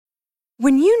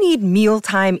When you need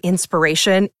mealtime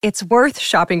inspiration, it's worth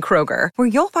shopping Kroger, where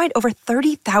you'll find over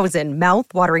 30,000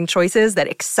 mouth-watering choices that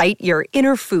excite your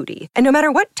inner foodie. And no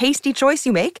matter what tasty choice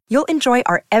you make, you'll enjoy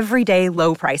our everyday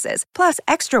low prices, plus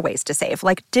extra ways to save,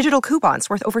 like digital coupons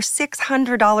worth over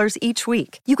 $600 each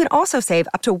week. You can also save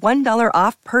up to $1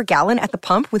 off per gallon at the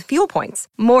pump with fuel points.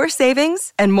 More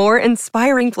savings and more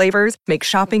inspiring flavors make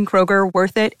shopping Kroger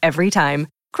worth it every time.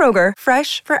 Kroger,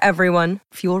 fresh for everyone.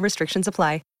 Fuel restrictions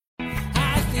apply.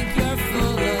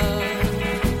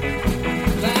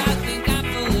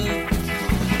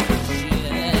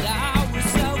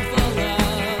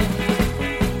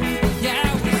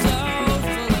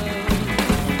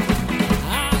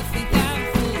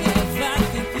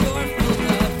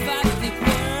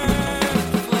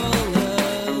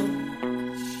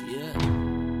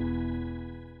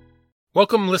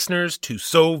 Welcome, listeners, to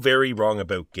So Very Wrong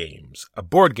About Games, a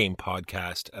board game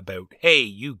podcast about, hey,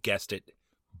 you guessed it,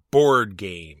 board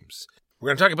games. We're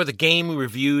going to talk about the game we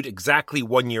reviewed exactly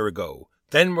 1 year ago.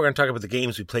 Then we're going to talk about the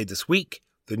games we played this week,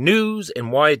 the news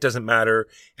and why it doesn't matter,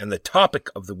 and the topic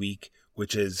of the week,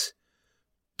 which is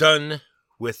Done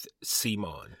with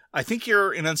CMON. I think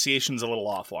your enunciation's a little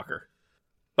off, Walker.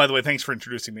 By the way, thanks for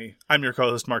introducing me. I'm your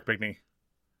co-host, Mark Bigney.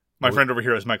 My friend over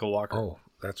here is Michael Walker. Oh,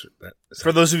 that's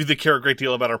for those of you that care a great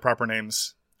deal about our proper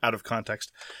names out of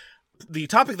context. The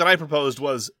topic that I proposed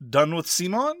was Done with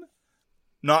CMON,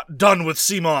 not Done with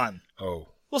CMON. Oh,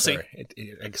 we'll sorry.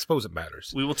 see. I suppose it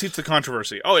matters. We will teach the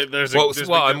controversy. Oh, there's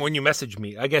when you messaged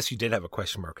me, I guess you did have a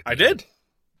question mark. I did.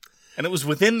 And it was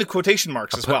within the quotation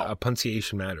marks as well. A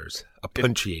punctuation matters. A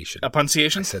punctuation. A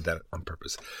punctuation? I said that on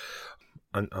purpose.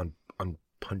 On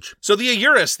punch. So the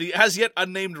Eurus, the as yet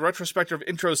unnamed retrospective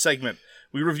intro segment.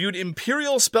 We reviewed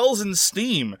Imperial Spells in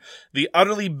Steam, the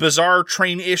utterly bizarre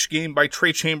train-ish game by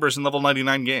Trey Chambers and Level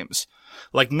 99 Games.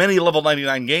 Like many Level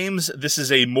 99 games, this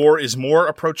is a more is more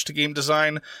approach to game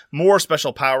design. More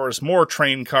special powers, more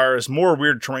train cars, more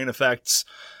weird terrain effects,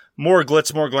 more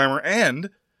glitz, more glamour, and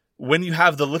when you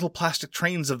have the little plastic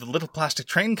trains of the Little Plastic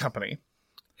Train Company,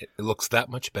 it looks that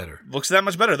much better.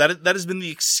 That has been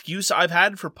the excuse I've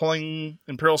had for pulling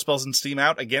Imperial Spells in Steam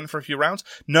out again for a few rounds.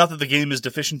 Not that the game is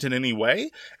deficient in any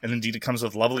way, and indeed it comes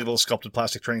with lovely little sculpted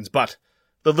plastic trains, but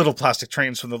the little plastic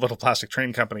trains from the Little Plastic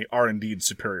Train Company are indeed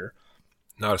superior.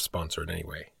 Not a sponsor in any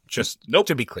way. Just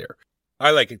to be clear.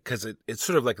 I like it because it's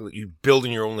sort of like you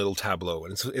building your own little tableau,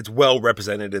 and it's well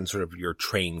represented in sort of your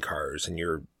train cars, and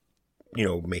you're,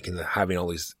 having all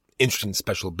these interesting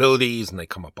special abilities, and they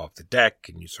come up off the deck,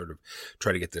 and you sort of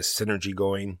try to get this synergy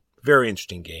going. Very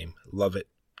interesting game. Love it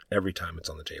every time it's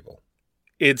on the table.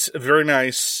 It's very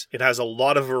nice. It has a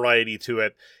lot of variety to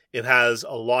it. It has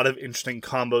a lot of interesting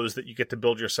combos that you get to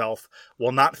build yourself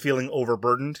while not feeling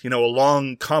overburdened. A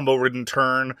long combo-ridden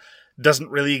turn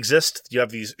doesn't really exist. You have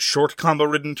these short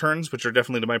combo-ridden turns, which are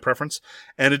definitely to my preference,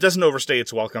 and it doesn't overstay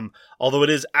its welcome, although it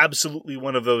is absolutely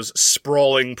one of those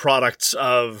sprawling products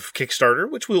of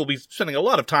Kickstarter, which we will be spending a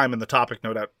lot of time in the topic,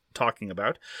 no doubt, talking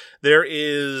about. There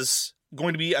is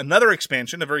going to be another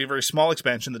expansion, a very, very small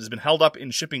expansion that has been held up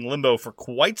in shipping limbo for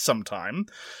quite some time,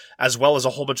 as well as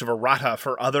a whole bunch of errata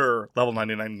for other Level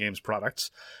 99 Games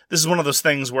products. This is one of those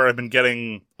things where I've been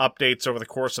getting updates over the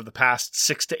course of the past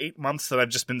 6 to 8 months that I've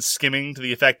just been skimming to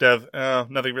the effect of,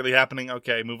 nothing really happening,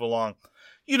 okay, move along.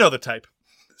 You know the type.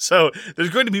 So, there's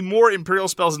going to be more Imperial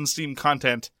Spells in Steam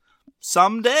content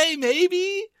someday,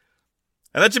 maybe?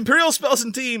 And that's Imperial Spells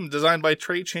in Steam, designed by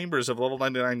Trey Chambers of Level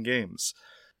 99 Games.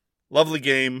 Lovely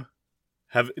game.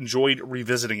 Have enjoyed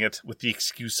revisiting it with the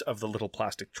excuse of the little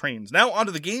plastic trains. Now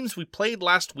onto the games we played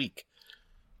last week.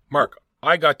 Mark,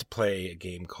 I got to play a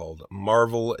game called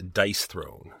Marvel Dice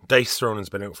Throne. Dice Throne has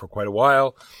been out for quite a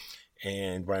while,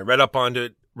 and when I read up on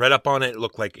it, it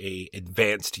looked like a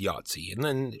advanced Yahtzee. And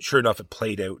then, sure enough, it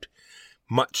played out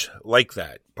much like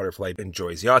that. Butterfly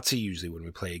enjoys Yahtzee. Usually when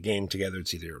we play a game together,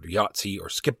 it's either Yahtzee or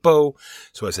Skip-Bo.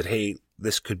 So I said, hey,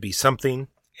 this could be something.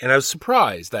 And I was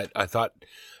surprised that I thought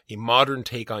a modern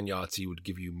take on Yahtzee would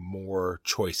give you more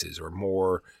choices or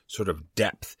more sort of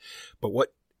depth. But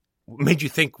what made you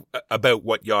think about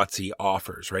what Yahtzee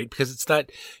offers, right? Because it's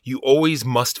that you always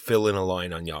must fill in a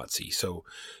line on Yahtzee. So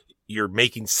you're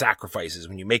making sacrifices.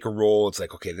 When you make a roll, it's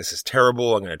like, okay, this is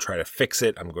terrible. I'm going to try to fix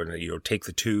it. I'm going to, take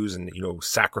the twos and,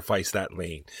 sacrifice that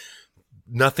lane.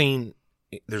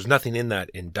 There's nothing in that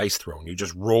in Dice Throne. You're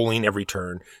just rolling every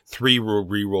turn, 3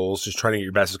 re-rolls, just trying to get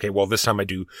your best. Okay, well, this time I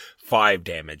do 5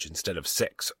 damage instead of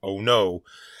 6. Oh, no.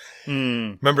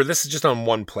 Remember, this is just on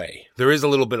one play. There is a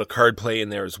little bit of card play in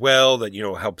there as well that,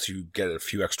 helps you get a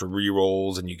few extra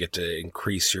re-rolls, and you get to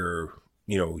increase your,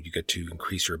 you get to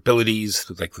increase your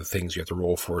abilities, like the things you have to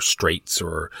roll for, straights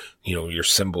or, your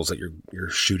symbols that you're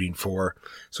shooting for.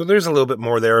 So there's a little bit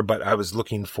more there, but I was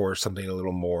looking for something a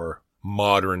little more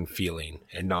modern feeling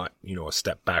and not, a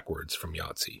step backwards from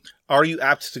Yahtzee. Are you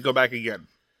apt to go back again?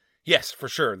 Yes, for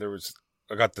sure.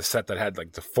 I got the set that had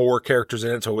like the 4 characters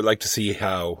in it, so I would like to see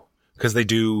how, because they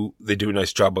do a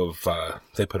nice job of,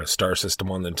 they put a star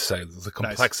system on them to say the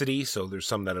complexity. Nice. So there's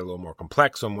some that are a little more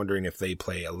complex. So I'm wondering if they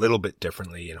play a little bit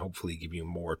differently and hopefully give you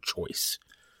more choice.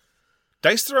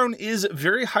 Dice Throne is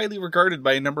very highly regarded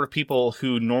by a number of people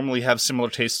who normally have similar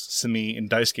tastes to me in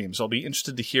dice games. So I'll be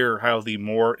interested to hear how the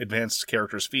more advanced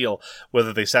characters feel,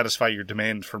 whether they satisfy your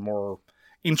demand for more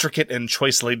intricate and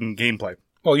choice-laden gameplay.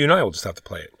 Well, you and I will just have to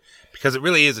play it because it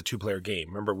really is a 2-player game.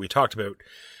 Remember, we talked about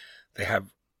they have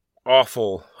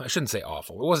awful, I shouldn't say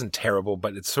awful. It wasn't terrible,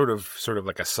 but it's sort of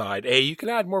like a side. Hey, you can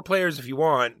add more players if you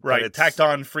want. Right. It's tacked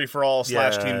on free-for-all /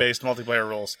 team-based multiplayer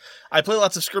rules. I play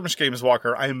lots of skirmish games,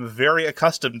 Walker. I am very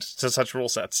accustomed to such rule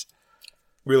sets.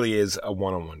 Really is a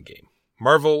one-on-one game.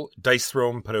 Marvel Dice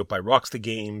Throne, put out by Rockstar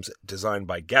Games, designed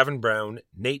by Gavin Brown,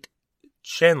 Nate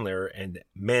Chandler, and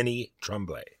Manny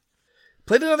Tremblay.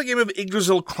 Played another game of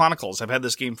Yggdrasil Chronicles. I've had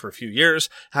this game for a few years,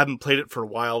 haven't played it for a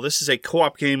while. This is a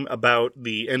co-op game about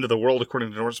the end of the world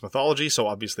according to Norse mythology, so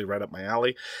obviously right up my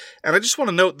alley. And I just want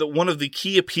to note that one of the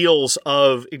key appeals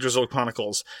of Yggdrasil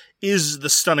Chronicles is the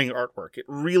stunning artwork. It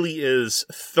really is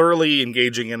thoroughly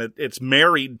engaging, and it's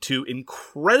married to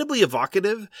incredibly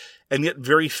evocative and yet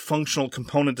very functional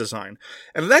component design.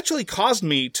 And it actually caused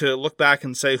me to look back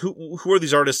and say, who are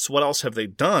these artists? What else have they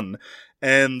done?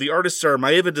 And the artists are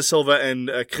Maeva da Silva and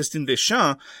Christine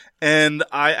Deschamps. And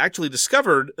I actually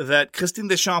discovered that Christine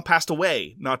Deschamps passed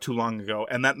away not too long ago.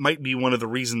 And that might be one of the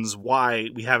reasons why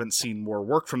we haven't seen more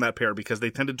work from that pair, because they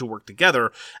tended to work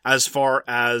together as far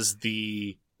as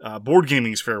the board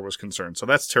gaming sphere was concerned. So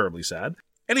that's terribly sad.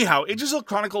 Anyhow, Yggdrasil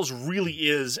Chronicles really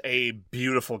is a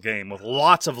beautiful game with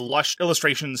lots of lush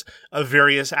illustrations of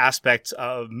various aspects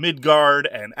of Midgard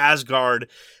and Asgard.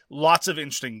 Lots of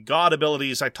interesting god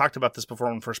abilities. I talked about this before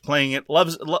when first playing it.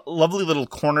 Lovely little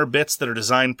corner bits that are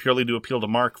designed purely to appeal to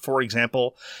Mark. For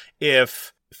example,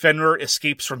 if Fenrir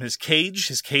escapes from his cage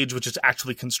which is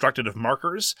actually constructed of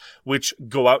markers, which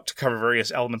go out to cover various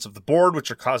elements of the board,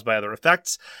 which are caused by other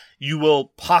effects, you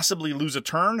will possibly lose a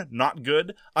turn, not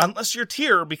good, unless you're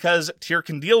Tyr, because Tyr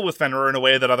can deal with Fenrir in a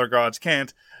way that other gods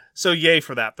can't. So yay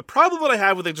for that. The problem that I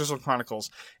have with Yggdrasil Chronicles,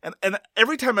 and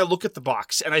every time I look at the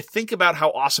box and I think about how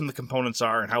awesome the components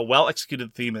are and how well executed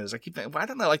the theme is, I keep thinking, why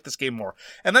don't I like this game more?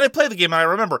 And then I play the game and I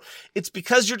remember, it's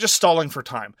because you're just stalling for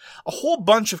time. A whole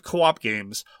bunch of co-op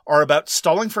games are about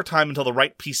stalling for time until the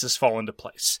right pieces fall into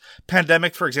place.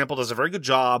 Pandemic, for example, does a very good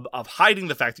job of hiding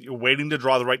the fact that you're waiting to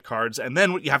draw the right cards, and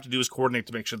then what you have to do is coordinate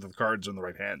to make sure that the cards are in the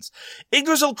right hands.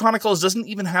 Yggdrasil Chronicles doesn't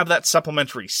even have that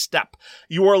supplementary step.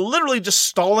 You are literally just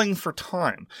stalling for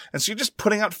time. And so you're just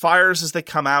putting out fires as they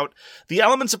come out. The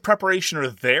elements of preparation are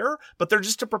there, but they're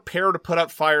just to prepare to put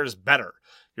out fires better.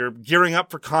 You're gearing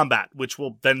up for combat, which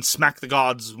will then smack the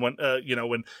gods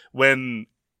when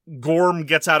Gorm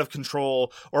gets out of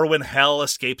control, or when Hel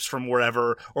escapes from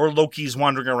wherever, or Loki's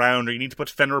wandering around, or you need to put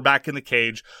Fenrir back in the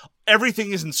cage.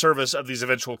 Everything is in service of these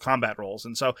eventual combat roles.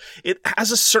 And so it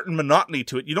has a certain monotony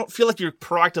to it. You don't feel like you're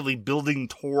proactively building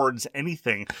towards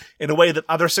anything in a way that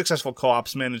other successful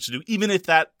co-ops manage to do, even if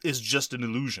that is just an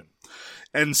illusion.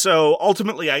 And so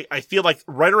ultimately, I feel like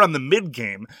right around the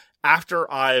mid-game,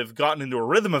 after I've gotten into a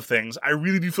rhythm of things, I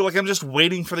really do feel like I'm just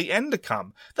waiting for the end to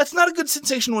come. That's not a good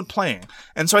sensation when playing.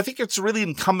 And so I think it's really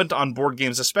incumbent on board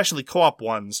games, especially co-op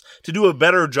ones, to do a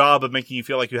better job of making you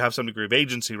feel like you have some degree of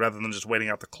agency rather than just waiting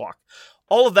out the clock.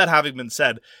 All of that having been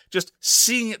said, just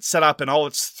seeing it set up in all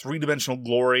its three-dimensional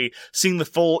glory, seeing the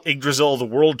full Yggdrasil, the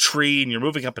world tree, and you're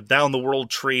moving up and down the world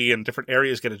tree, and different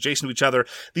areas get adjacent to each other,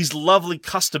 these lovely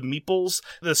custom meeples.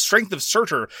 The strength of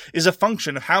Surtur is a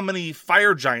function of how many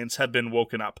fire giants have been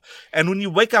woken up. And when you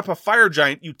wake up a fire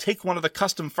giant, you take one of the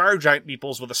custom fire giant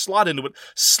meeples with a slot into it,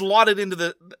 slot it into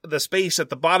the space at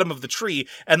the bottom of the tree,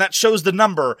 and that shows the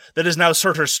number that is now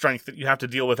Surtur's strength that you have to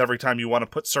deal with every time you want to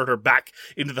put Surtur back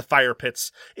into the fire pits.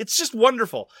 It's just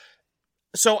wonderful.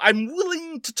 So I'm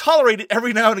willing to tolerate it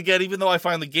every now and again, even though I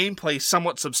find the gameplay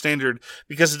somewhat substandard,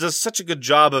 because it does such a good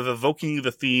job of evoking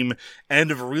the theme and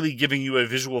of really giving you a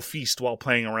visual feast while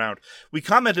playing around. We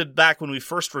commented back when we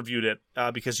first reviewed it,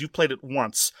 because you played it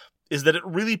once, is that it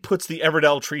really puts the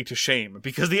Everdell tree to shame,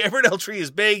 because the Everdell tree is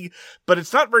big, but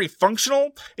it's not very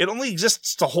functional. It only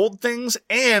exists to hold things,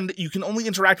 and you can only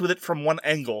interact with it from one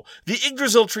angle. The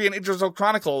Yggdrasil tree in Yggdrasil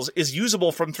Chronicles is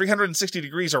usable from 360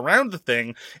 degrees around the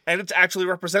thing, and it's actually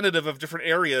representative of different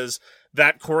areas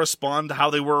that correspond to how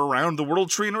they were around the World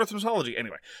Tree in Norse mythology.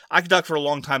 Anyway, I could talk for a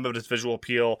long time about its visual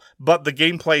appeal, but the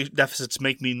gameplay deficits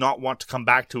make me not want to come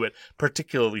back to it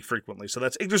particularly frequently. So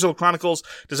that's Yggdrasil Chronicles,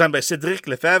 designed by Cédric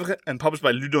Lefebvre and published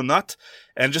by Ludonaut.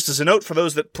 And just as a note, for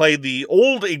those that played the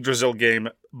old Yggdrasil game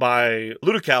by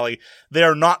Ludocali, they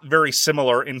are not very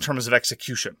similar in terms of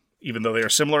execution, even though they are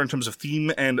similar in terms of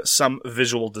theme and some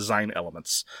visual design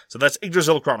elements. So that's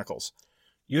Yggdrasil Chronicles.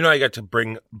 You and I got to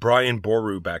bring Brian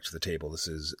Boru back to the table. This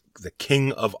is The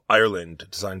King of Ireland,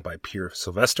 designed by Pierre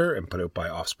Sylvester and put out by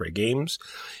Offspray Games.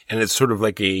 And it's sort of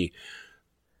like it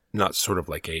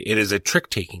is a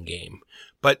trick-taking game.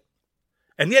 But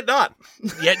and yet not.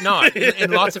 Yet not.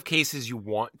 In lots of cases, you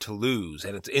want to lose,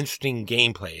 and it's interesting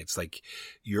gameplay. It's like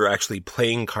you're actually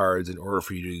playing cards in order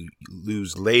for you to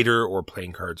lose later, or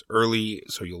playing cards early,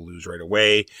 so you'll lose right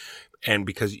away. And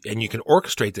you can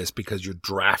orchestrate this because you're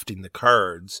drafting the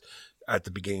cards at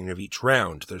the beginning of each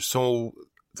round. There's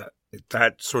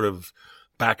that sort of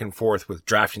back and forth with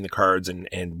drafting the cards and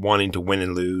wanting to win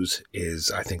and lose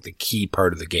is, I think, the key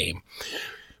part of the game,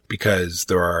 because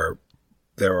there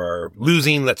are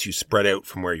losing lets you spread out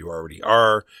from where you already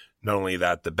are. Not only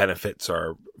that, the benefits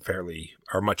are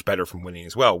much better from winning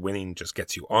as well. Winning just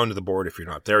gets you onto the board if you're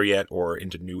not there yet, or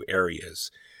into new areas.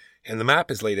 And the map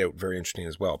is laid out very interesting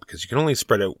as well, because you can only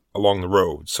spread out along the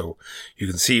road. So you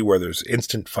can see where there's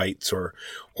instant fights, or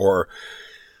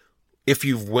if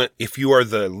you are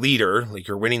the leader, like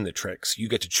you're winning the tricks, you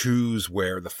get to choose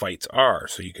where the fights are.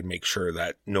 So you can make sure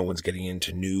that no one's getting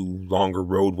into new, longer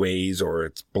roadways, or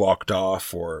it's blocked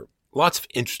off, or lots of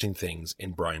interesting things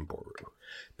in Brian Boru.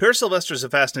 Pierre Sylvester is a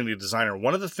fascinating designer.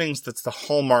 One of the things that's the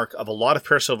hallmark of a lot of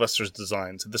Pierre Sylvester's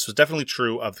designs, and this was definitely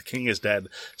true of The King is Dead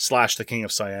 / The King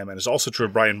of Siam, and is also true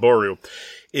of Brian Boru,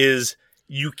 is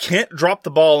you can't drop the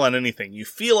ball on anything. You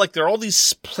feel like there are all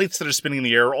these plates that are spinning in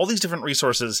the air, all these different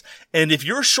resources, and if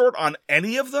you're short on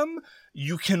any of them,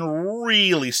 you can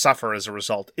really suffer as a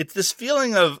result. It's this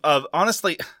feeling of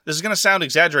honestly, this is going to sound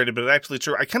exaggerated, but it's actually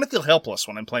true. I kind of feel helpless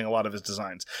when I'm playing a lot of his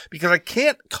designs, because I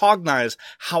can't cognize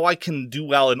how I can do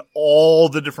well in all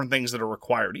the different things that are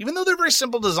required, even though they're very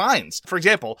simple designs. For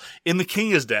example, in The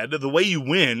King is Dead, the way you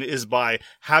win is by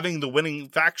having the winning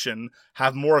faction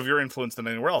have more of your influence than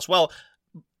anywhere else. Well,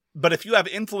 but if you have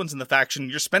influence in the faction,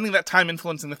 you're spending that time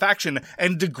influencing the faction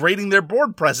and degrading their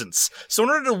board presence. So in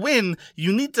order to win,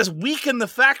 you need to weaken the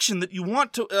faction that you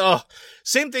want to.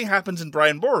 Same thing happens in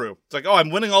Brian Boru. It's like, I'm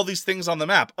winning all these things on the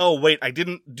map. Oh, wait, I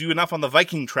didn't do enough on the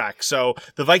Viking track, so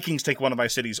the Vikings take one of my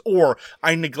cities. Or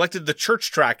I neglected the church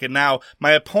track, and now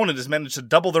my opponent has managed to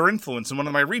double their influence in one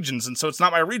of my regions, and so it's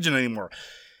not my region anymore.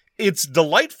 It's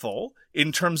delightful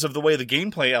in terms of the way the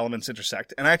gameplay elements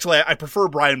intersect. And actually, I prefer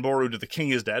Brian Boru to The King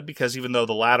is Dead, because even though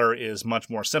the latter is much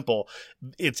more simple,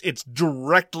 it's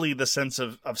directly the sense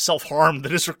of self-harm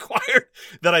that is required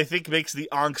that I think makes the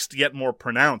angst yet more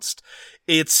pronounced.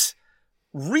 It's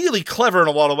really clever in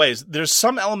a lot of ways. There's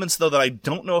some elements, though, that I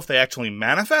don't know if they actually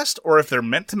manifest or if they're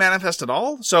meant to manifest at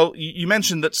all. So you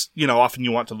mentioned that, often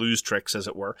you want to lose tricks, as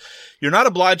it were. You're not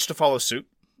obliged to follow suit,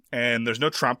 and there's no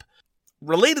trump.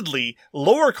 Relatedly,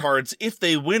 lower cards, if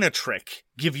they win a trick,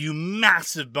 give you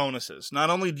massive bonuses.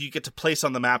 Not only do you get to place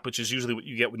on the map, which is usually what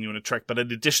you get when you win a trick, but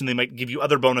in addition, they might give you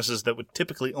other bonuses that would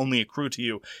typically only accrue to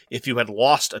you if you had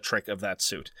lost a trick of that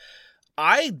suit.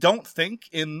 I don't think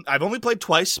I've only played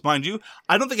twice, mind you.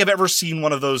 I don't think I've ever seen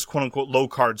one of those quote-unquote low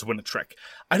cards win a trick.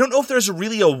 I don't know if there's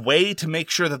really a way to make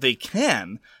sure that they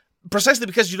can, precisely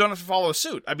because you don't have to follow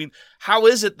suit. I mean, how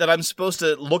is it that I'm supposed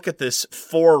to look at this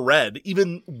 4 red,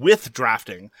 even with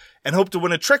drafting, and hope to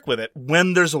win a trick with it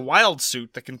when there's a wild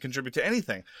suit that can contribute to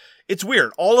anything? It's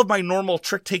weird. All of my normal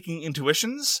trick-taking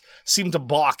intuitions seem to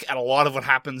balk at a lot of what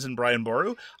happens in Brian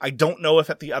Boru. I don't know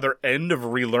if at the other end of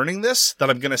relearning this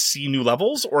that I'm going to see new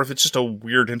levels, or if it's just a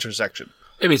weird intersection.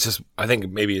 Maybe it's just, I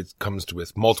think maybe it comes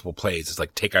with multiple plays. It's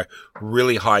like take a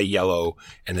really high yellow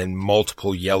and then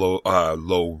multiple yellow,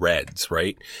 low reds,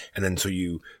 right? And then so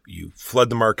you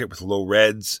flood the market with low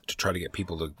reds to try to get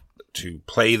people to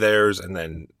play theirs and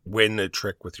then win a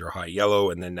trick with your high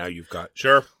yellow. And then now you've got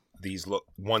these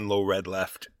one low red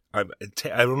left. I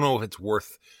don't know if it's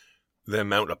worth the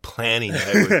amount of planning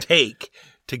that it would take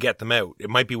to get them out. It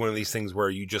might be one of these things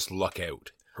where you just luck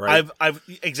out, right?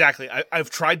 I've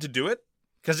tried to do it.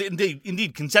 Because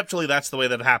indeed, conceptually, that's the way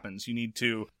that it happens. You need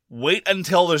to wait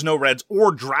until there's no reds,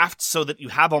 or draft so that you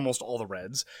have almost all the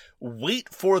reds, wait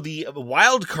for the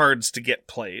wild cards to get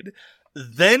played,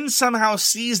 then somehow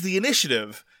seize the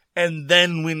initiative, and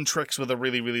then win tricks with a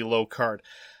really, really low card.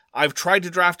 I've tried to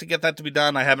draft to get that to be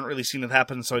done. I haven't really seen it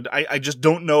happen, so I just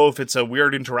don't know if it's a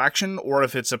weird interaction or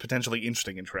if it's a potentially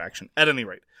interesting interaction. At any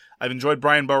rate, I've enjoyed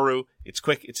Brian Boru. It's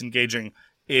quick, it's engaging,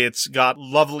 it's got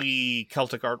lovely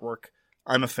Celtic artwork.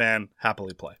 I'm a fan.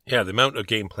 Happily play. Yeah, the amount of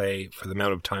gameplay for the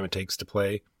amount of time it takes to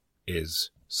play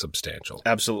is substantial.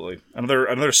 Absolutely.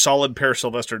 Another solid Per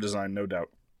Sylvester design, no doubt.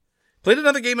 Played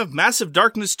another game of Massive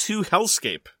Darkness 2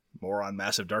 Hellscape. More on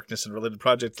Massive Darkness and related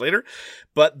projects later.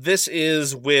 But this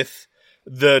is with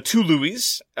the two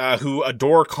Louis, who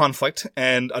adore conflict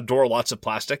and adore lots of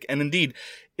plastic. And indeed,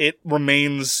 it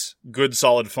remains good,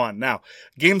 solid fun. Now,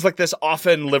 games like this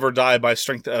often live or die by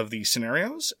strength of the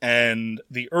scenarios. And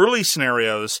the early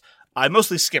scenarios I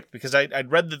mostly skipped because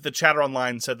I'd read that the chatter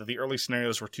online said that the early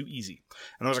scenarios were too easy.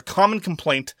 And there was a common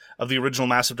complaint of the original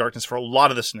Massive Darkness for a lot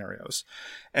of the scenarios.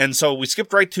 And so we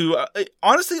skipped right to,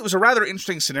 honestly, it was a rather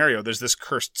interesting scenario. There's this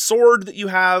cursed sword that you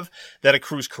have that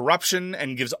accrues corruption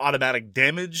and gives automatic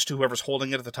damage to whoever's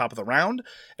holding it at the top of the round,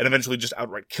 and eventually just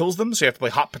outright kills them. So you have to play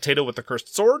hot potato with the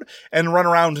cursed sword and run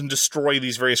around and destroy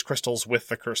these various crystals with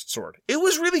the cursed sword. It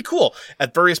was really cool.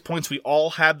 At various points, we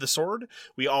all had the sword.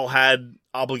 We all had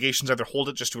obligations either hold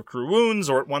it just to accrue wounds,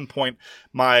 or at one point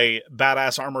my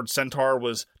badass armored centaur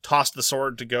was tossed the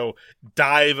sword to go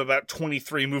dive about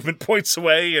 23 movement points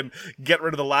away and get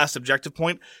rid of the last objective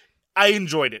point. I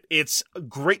enjoyed it. It's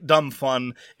great dumb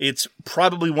fun. It's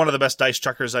probably one of the best dice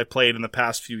chuckers I've played in the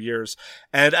past few years.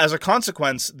 And as a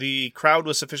consequence, the crowd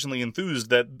was sufficiently enthused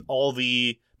that all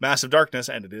the Massive Darkness,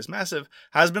 and it is massive,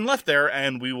 has been left there,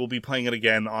 and we will be playing it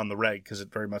again on the reg, because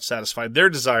it very much satisfied their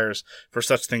desires for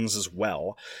such things as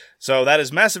well. So that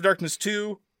is Massive Darkness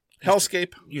 2,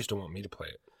 Hellscape. You just don't want me to play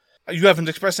it. You haven't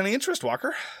expressed any interest,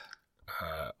 Walker.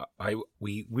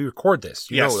 We record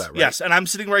this. You know that, right? Yes, and I'm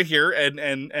sitting right here,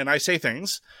 and I say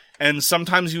things, and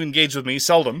sometimes you engage with me,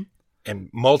 seldom.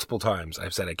 And multiple times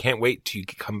I've said, I can't wait till you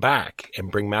come back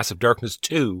and bring Massive Darkness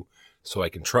 2 so I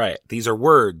can try it. These are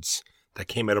words that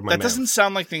came out of my mouth. That doesn't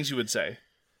sound like things you would say.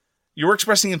 Your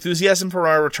expressing enthusiasm for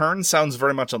our return sounds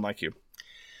very much unlike you.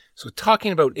 So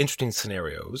talking about interesting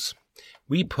scenarios,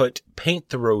 we put Paint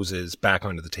the Roses back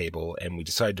onto the table, and we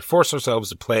decided to force ourselves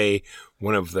to play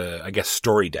one of the, I guess,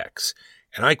 story decks.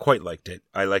 And I quite liked it.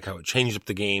 I like how it changed up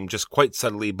the game just quite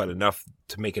subtly, but enough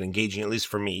to make it engaging, at least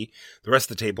for me. The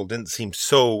rest of the table didn't seem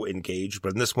so engaged,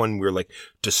 but in this one we were like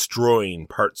destroying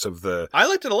parts of the... I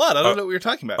liked it a lot. I don't know what you're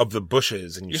talking about. Of the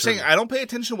bushes. And you're saying I don't pay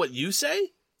attention to what you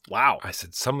say? Wow. I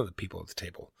said some of the people at the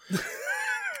table.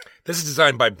 This is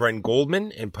designed by Bren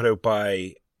Goldman and put out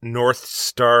by North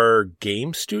Star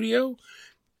Game Studio.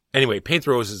 Anyway, Paint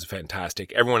the Roses is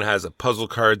fantastic. Everyone has a puzzle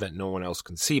card that no one else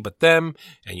can see but them,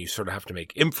 and you sort of have to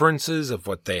make inferences of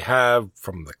what they have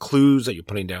from the clues that you're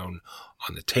putting down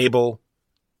on the table.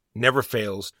 Never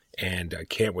fails, and I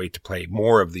can't wait to play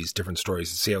more of these different stories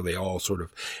and see how they all sort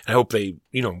of... I hope they,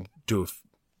 do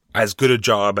as good a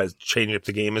job as changing up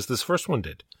the game as this first one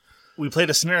did. We played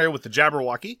a scenario with the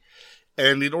Jabberwocky,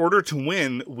 and in order to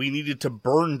win, we needed to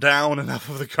burn down enough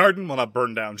of the garden. Well, not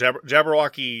burn down.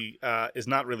 Jabberwocky is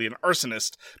not really an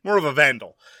arsonist, more of a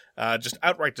vandal. Just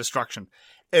outright destruction.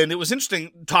 And it was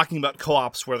interesting talking about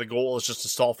co-ops where the goal is just to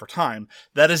stall for time.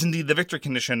 That is indeed the victory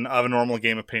condition of a normal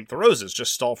game of Paint the Roses,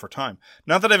 just stall for time.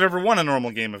 Not that I've ever won a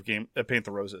normal game of Paint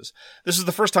the Roses. This is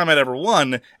the first time I'd ever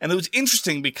won, and it was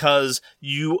interesting because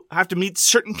you have to meet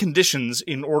certain conditions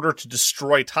in order to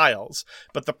destroy tiles.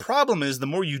 But the problem is the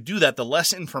more you do that, the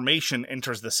less information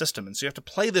enters the system. And so you have to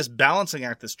play this balancing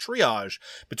act, this triage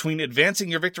between advancing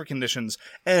your victory conditions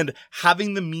and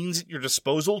having the means at your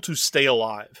disposal to stay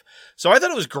alive. So I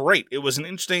thought it was great. It was an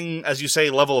interesting, as you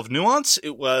say, level of nuance.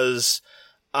 It was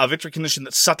a victory condition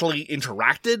that subtly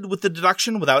interacted with the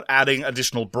deduction without adding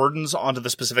additional burdens onto the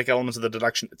specific elements of the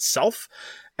deduction itself.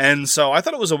 And so I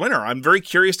thought it was a winner. I'm very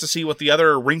curious to see what the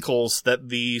other wrinkles that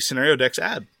the scenario decks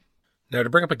add. Now, to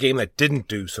bring up a game that didn't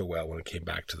do so well when it came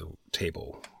back to the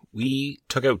table, we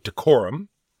took out Decorum,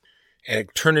 and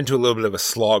it turned into a little bit of a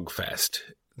slog fest.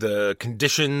 The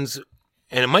conditions...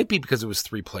 And it might be because it was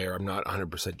 3-player. I'm not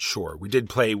 100% sure. We did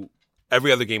play,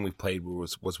 every other game we played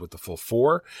was with the full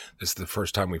 4. This is the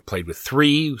first time we played with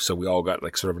 3, so we all got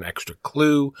like sort of an extra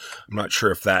clue. I'm not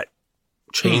sure if that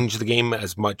changed the game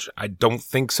as much. I don't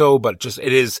think so, but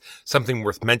it is something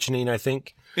worth mentioning, I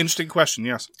think. Interesting question,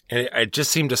 yes. And it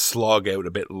just seemed to slog out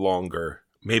a bit longer.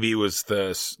 Maybe it was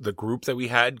the group that we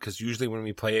had, because usually when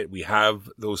we play it, we have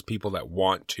those people that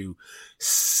want to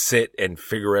sit and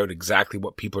figure out exactly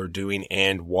what people are doing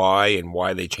and why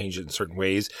they change it in certain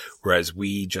ways, whereas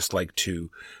we just like to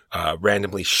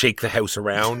randomly shake the house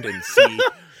around and see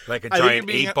like a giant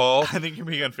 8-ball. I think you're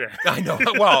being unfair. I know.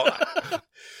 Well,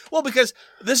 well, because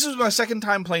this is my second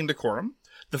time playing Decorum.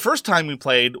 The first time we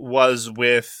played was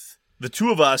with the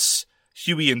two of us,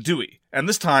 Huey and Dewey. And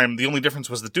this time, the only difference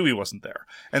was that Dewey wasn't there.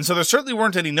 And so there certainly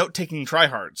weren't any note-taking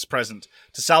tryhards present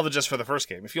to salvage us for the first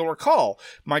game. If you'll recall,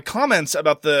 my comments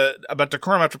about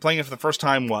Decorum after playing it for the first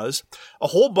time was a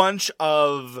whole bunch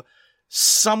of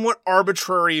somewhat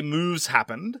arbitrary moves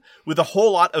happened with a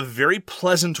whole lot of very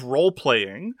pleasant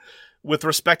role-playing with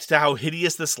respect to how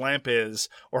hideous this lamp is,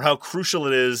 or how crucial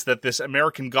it is that this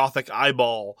American Gothic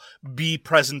eyeball be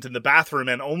present in the bathroom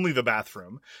and only the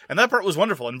bathroom. And that part was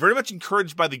wonderful and very much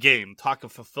encouraged by the game. Talk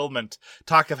of fulfillment,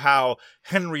 talk of how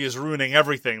Henry is ruining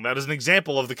everything. That is an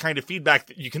example of the kind of feedback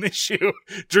that you can issue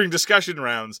during discussion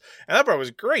rounds. And that part was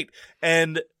great.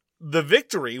 And the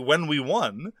victory, when we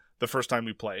won the first time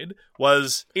we played,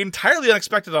 was entirely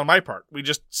unexpected on my part.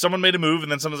 Someone made a move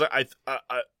and then someone's like,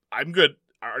 I'm good.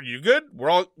 Are you good? We're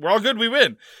all good. We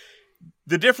win.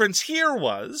 The difference here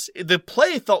was the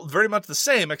play felt very much the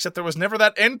same, except there was never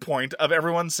that end point of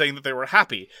everyone saying that they were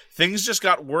happy. Things just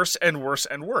got worse and worse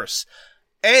and worse.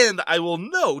 And I will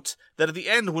note that at the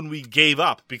end, when we gave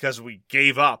up, because we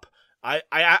gave up, I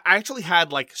actually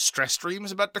had like stress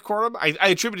dreams about Decorum. I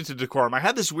attribute it to Decorum. I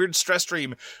had this weird stress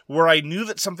dream where I knew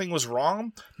that something was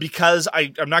wrong because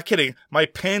I'm not kidding. My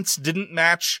pants didn't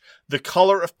match the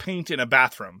color of paint in a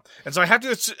bathroom. And so I have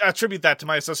to attribute that to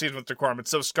my association with Decorum. It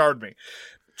so scarred me.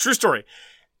 True story.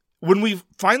 When we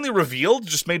finally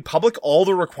just made public all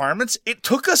the requirements, it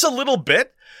took us a little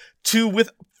bit to, with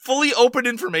fully open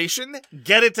information,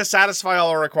 get it to satisfy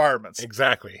all our requirements.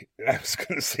 Exactly. I was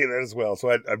going to say that as well. So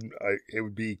it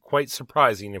would be quite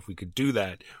surprising if we could do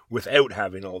that without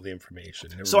having all the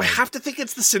information. I have to think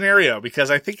it's the scenario,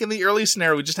 because I think in the early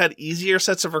scenario, we just had easier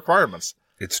sets of requirements.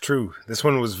 It's true. This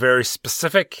one was very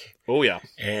specific. Oh, yeah.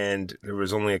 And there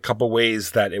was only a couple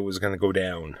ways that it was going to go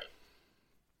down.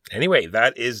 Anyway,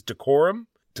 that is Decorum,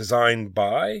 designed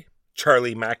by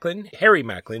Charlie Macklin, Harry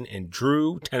Macklin, and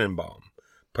Drew Tenenbaum.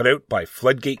 Put out by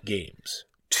Floodgate Games.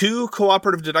 2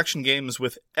 cooperative deduction games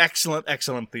with excellent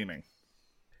theming.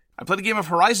 I played a game of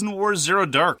Horizon Wars Zero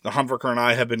Dark. The Handwerker and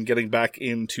I have been getting back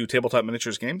into tabletop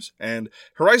miniatures games, and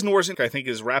Horizon Wars, I think,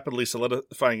 is rapidly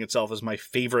solidifying itself as my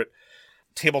favorite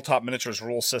tabletop miniatures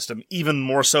rule system, even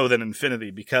more so than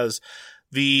Infinity, because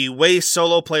the way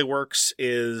solo play works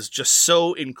is just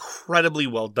so incredibly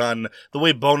well done. The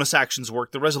way bonus actions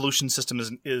work, the resolution system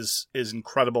is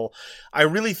incredible. I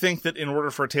really think that in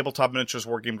order for a tabletop miniatures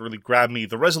war game to really grab me,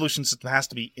 the resolution system has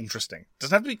to be interesting. It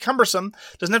doesn't have to be cumbersome,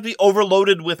 doesn't have to be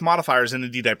overloaded with modifiers, and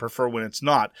indeed I prefer when it's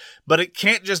not. But it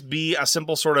can't just be a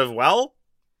simple sort of, well,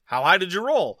 how high did you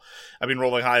roll? I mean,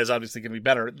 rolling high is obviously going to be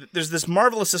better. There's this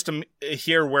marvelous system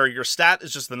here where your stat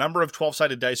is just the number of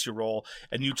 12-sided dice you roll,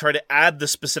 and you try to add the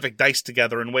specific dice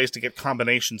together in ways to get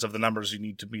combinations of the numbers you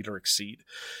need to meet or exceed.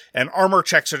 And armor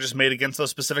checks are just made against those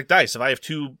specific dice. If I have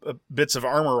 2 bits of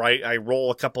armor, I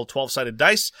roll a couple 12-sided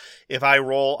dice. If I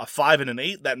roll a 5 and an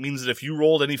 8, that means that if you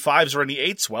rolled any 5s or any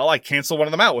 8s, well, I cancel one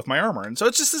of them out with my armor. And so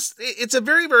it's just it's a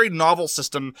very, very novel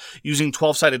system using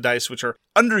 12-sided dice, which are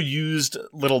underused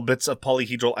little bits of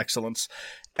polyhedral excellence.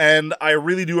 And I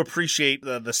really do appreciate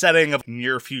the setting of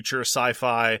near future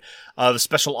sci-fi, the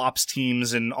special ops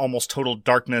teams in almost total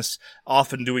darkness,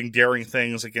 often doing daring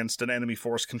things against an enemy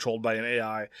force controlled by an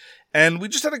AI. And we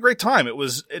just had a great time. It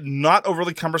was not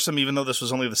overly cumbersome, even though this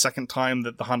was only the second time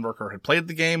that the Handwerker had played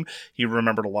the game. He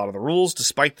remembered a lot of the rules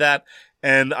despite that.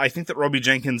 And I think that Roby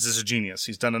Jenkins is a genius.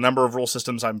 He's done a number of rule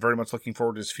systems. I'm very much looking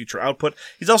forward to his future output.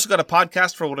 He's also got a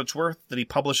podcast, for what it's worth, that he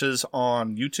publishes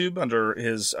on YouTube under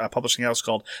his publishing house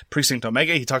called Precinct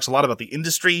Omega. He talks a lot about the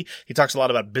industry. He talks a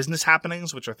lot about business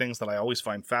happenings, which are things that I always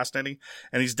find fascinating.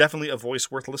 And he's definitely a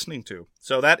voice worth listening to.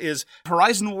 So that is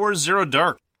Horizon Wars Zero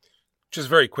Dark. Just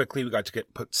very quickly, we got to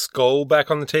put Skull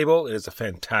back on the table. It is a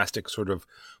fantastic sort of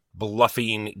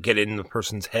bluffing, get in the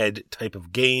person's head type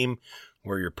of game,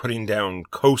 where you're putting down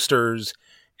coasters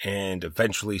and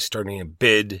eventually starting a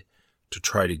bid to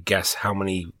try to guess how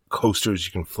many coasters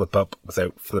you can flip up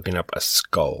without flipping up a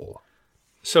skull.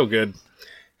 So good.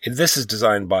 And this is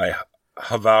designed by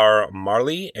Havar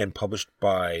Marley and published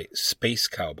by Space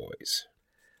Cowboys.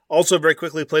 Also, very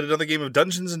quickly, played another game of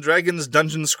Dungeons & Dragons,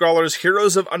 Dungeon Scrawlers,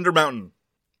 Heroes of Undermountain.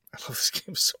 I love this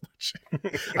game so much.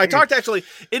 I talked actually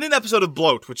in an episode of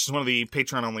Bloat, which is one of the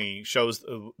Patreon-only shows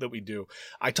that we do.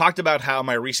 I talked about how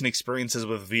my recent experiences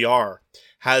with VR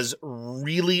has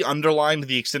really underlined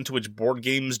the extent to which board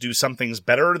games do some things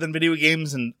better than video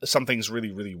games and some things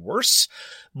really, really worse.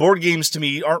 Board games, to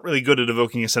me, aren't really good at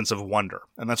evoking a sense of wonder.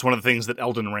 And that's one of the things that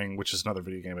Elden Ring, which is another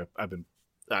video game I've been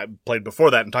I played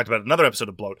before that and talked about another episode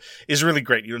of Bloat, is really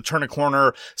great. You turn a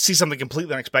corner, see something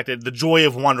completely unexpected, the joy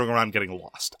of wandering around getting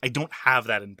lost. I don't have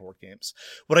that in board games.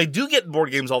 What I do get in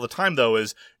board games all the time, though,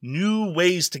 is new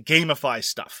ways to gamify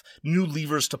stuff, new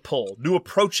levers to pull, new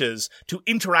approaches to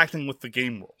interacting with the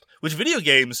game world, which video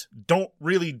games don't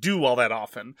really do all that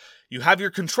often. You have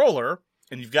your controller,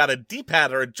 and you've got a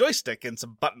D-pad or a joystick and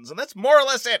some buttons, and that's more or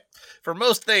less it for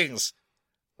most things.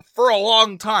 For a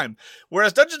long time.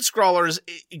 Whereas Dungeon Scrawlers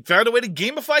found a way to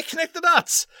gamify Connect the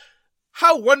Dots.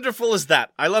 How wonderful is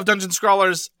that? I love Dungeon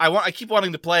Scrawlers. I keep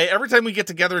wanting to play. Every time we get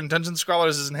together and Dungeon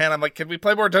Scrawlers is in hand, I'm like, can we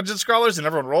play more Dungeon Scrawlers? And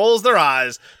everyone rolls their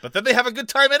eyes. But then they have a good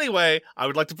time anyway, I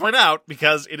would like to point out,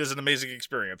 because it is an amazing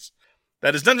experience.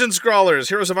 That is Dungeon Scrawlers,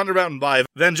 Heroes of Undermountain by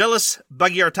Vangelis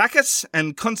Bagiartakis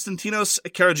and Konstantinos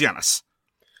Karagianis.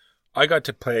 I got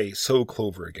to play So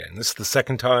Clover again. This is the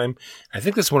second time. I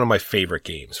think this is one of my favorite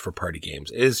games for party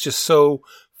games. It is just so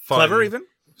fun. Clever, even?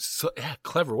 So, yeah,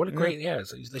 clever. What a great,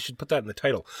 so they should put that in the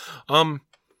title.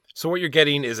 So what you're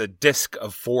getting is a disc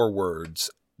of 4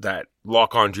 words that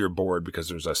lock onto your board because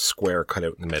there's a square cut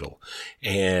out in the middle.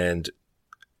 And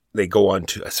they go on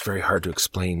to, it's very hard to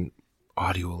explain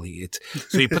audially.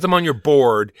 So you put them on your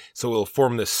board, so it'll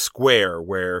form this square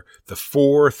where the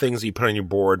 4 things that you put on your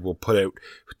board will put out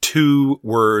 2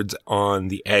 words on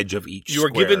the edge of each You are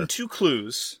square. given 2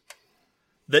 clues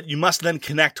that you must then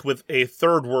connect with a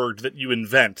third word that you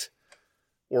invent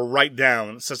or write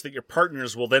down, such that your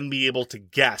partners will then be able to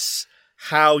guess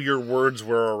how your words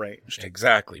were arranged.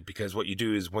 Exactly, because what you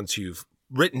do is once you've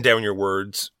written down your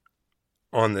words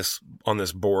on this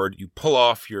board, you pull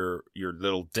off your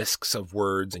little discs of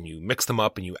words and you mix them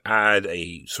up and you add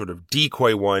a sort of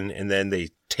decoy one, and then they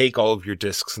take all of your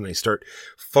discs and they start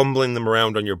fumbling them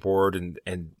around on your board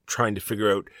and trying to figure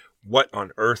out what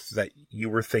on earth that you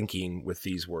were thinking with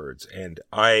these words. And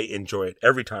I enjoy it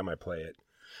every time I play it.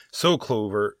 So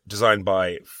Clover, designed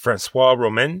by Francois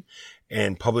Romain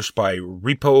and published by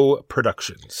Repo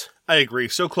Productions. I agree.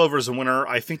 So Clover is a winner.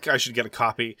 I think I should get a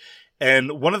copy.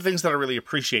 And one of the things that I really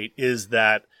appreciate is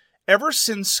that ever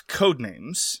since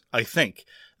Codenames, I think,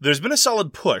 there's been a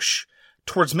solid push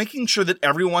towards making sure that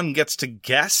everyone gets to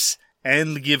guess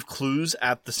and give clues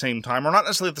at the same time, or not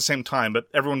necessarily at the same time, but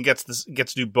everyone gets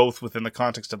to do both within the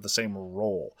context of the same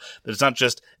role. That it's not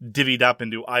just divvied up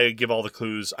into, I give all the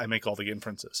clues, I make all the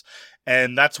inferences.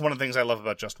 And that's one of the things I love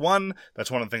about Just One. That's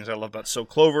one of the things I love about So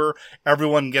Clover.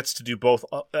 Everyone gets to do both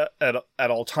at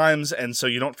all times, and so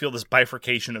you don't feel this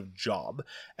bifurcation of job.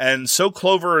 And So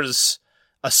Clover's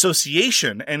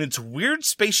association and its weird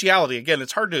spatiality, again,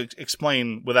 it's hard to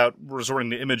explain without resorting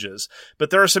to images,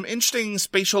 but there are some interesting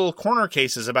spatial corner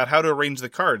cases about how to arrange the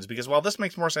cards, because while this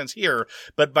makes more sense here,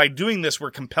 but by doing this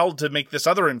we're compelled to make this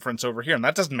other inference over here, and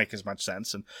that doesn't make as much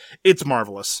sense, and it's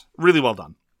marvelous. Really well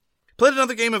done. Played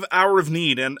another game of Hour of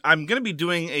Need, and I'm going to be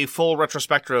doing a full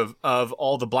retrospective of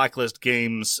all the Blacklist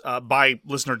games by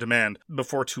listener demand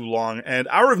before too long, and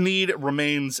Hour of Need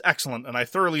remains excellent, and I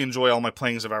thoroughly enjoy all my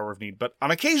playings of Hour of Need, but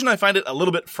on occasion I find it a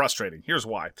little bit frustrating. Here's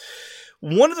why.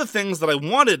 One of the things that I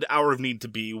wanted Hour of Need to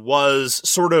be was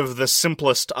sort of the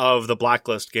simplest of the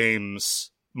Blacklist games,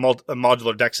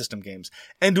 modular deck system games,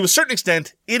 and to a certain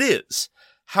extent, it is.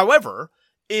 However,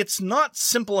 it's not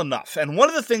simple enough. And one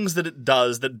of the things that it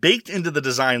does that baked into the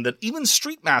design that even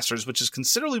Street Masters, which is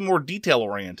considerably more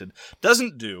detail-oriented,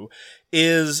 doesn't do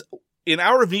is in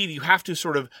Hour of Need, you have to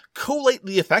sort of collate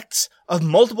the effects of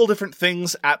multiple different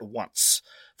things at once.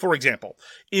 For example,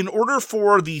 in order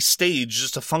for the stage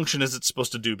just to function as it's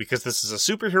supposed to do, because this is a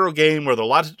superhero game where there are a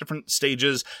lot of different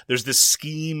stages, there's this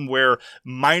scheme where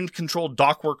mind-controlled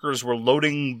dock workers were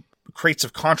loading crates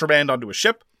of contraband onto a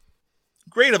ship.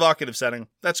 Great evocative setting.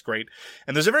 That's great.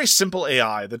 And there's a very simple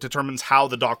AI that determines how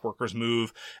the dock workers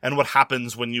move and what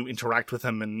happens when you interact with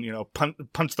them and,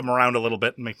 punch them around a little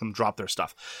bit and make them drop their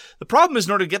stuff. The problem is,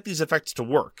 in order to get these effects to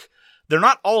work, they're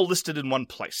not all listed in one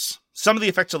place. Some of the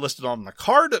effects are listed on the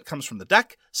card that comes from the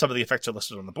deck. Some of the effects are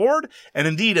listed on the board. And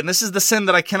indeed, and this is the sin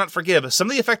that I cannot forgive, some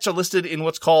of the effects are listed in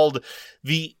what's called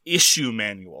the issue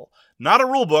manual. Not a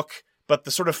rule book, but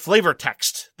the sort of flavor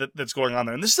text that's going on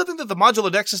there. And this is something that the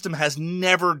modular deck system has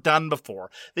never done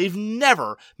before. They've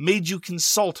never made you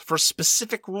consult for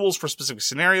specific rules for a specific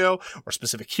scenario, or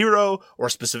specific hero, or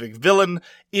specific villain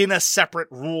in a separate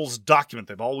rules document.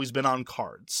 They've always been on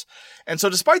cards. And so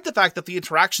despite the fact that the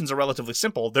interactions are relatively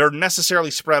simple, they're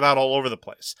necessarily spread out all over the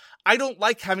place. I don't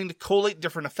like having to collate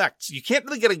different effects. You can't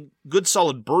really get a good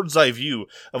solid bird's eye view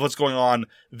of what's going on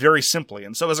very simply.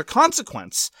 And so as a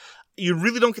consequence, you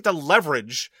really don't get to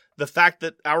leverage the fact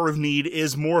that Hour of Need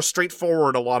is more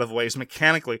straightforward a lot of ways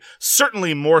mechanically,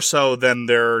 certainly more so than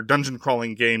their dungeon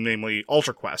crawling game, namely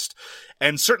Ultra Quest.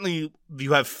 And certainly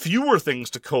you have fewer things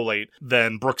to collate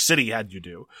than Brook City had you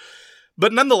do.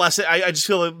 But nonetheless, I just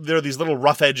feel that there are these little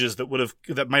rough edges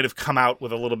that might have come out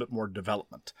with a little bit more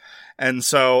development. And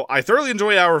so I thoroughly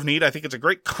enjoy Hour of Need. I think it's a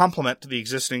great complement to the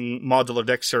existing Modular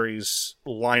Deck series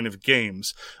line of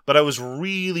games. But I was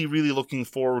really, really looking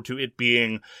forward to it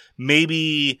being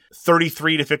maybe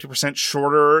 33 to 50%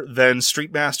 shorter than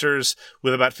Street Masters,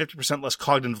 with about 50% less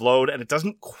cognitive load, and it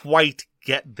doesn't quite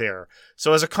get there.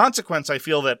 So as a consequence, I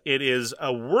feel that it is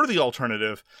a worthy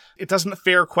alternative. It doesn't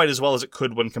fare quite as well as it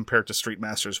could when compared to Street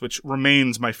Masters, which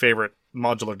remains my favorite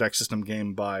modular deck system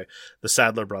game by the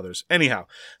Sadler brothers. Anyhow,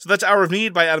 so that's Hour of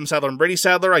Need by Adam Sadler and Brady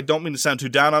Sadler. I don't mean to sound too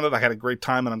down on it. I had a great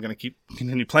time and I'm going to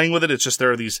continue playing with it. It's just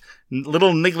there are these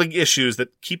little niggling issues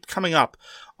that keep coming up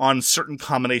on certain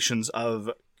combinations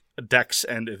of decks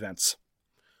and events.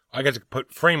 I got to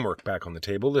put Framework back on the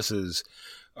table. This is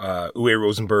Uwe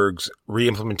Rosenberg's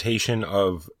re-implementation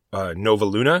of Nova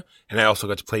Luna, and I also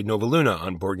got to play Nova Luna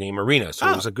on Board Game Arena,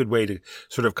 so it was a good way to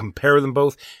sort of compare them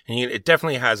both, and it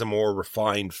definitely has a more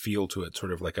refined feel to it,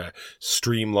 sort of like a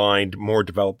streamlined, more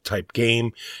developed type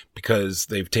game, because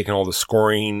they've taken all the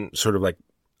scoring, sort of like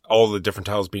all the different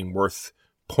tiles being worth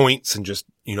points, and just,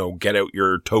 get out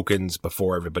your tokens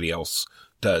before everybody else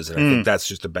does, and I think that's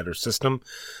just a better system.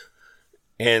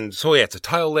 And so, yeah, it's a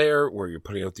tile layer where you're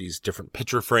putting out these different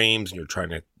picture frames and you're trying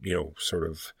to, sort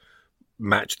of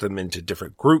match them into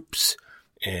different groups.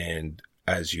 And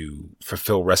as you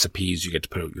fulfill recipes, you get to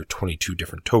put out your 22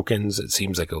 different tokens. It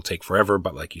seems like it'll take forever,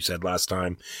 but like you said last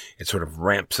time, it sort of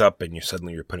ramps up and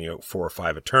you're putting out 4 or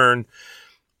 5 a turn.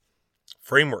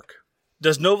 Framework.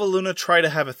 Does Nova Luna try to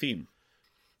have a theme?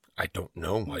 I don't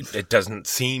know. It doesn't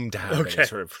seem to have any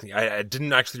sort of... I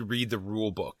didn't actually read the rule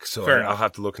book, so I'll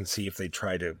have to look and see if they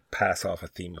try to pass off a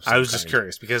theme of some kind. I was just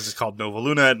curious, because it's called Nova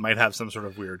Luna, it might have some sort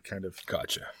of weird kind of...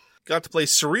 Gotcha. Got to play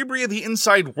Cerebria: The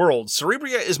Inside World.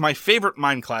 Cerebria is my favorite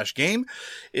Mind Clash game.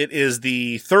 It is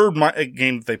the third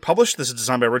game that they published. This is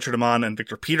designed by Richard Amann and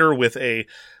Victor Peter, with a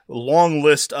long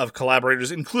list of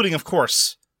collaborators, including, of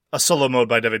course, a solo mode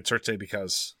by David Turczi,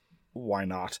 because... why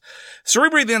not?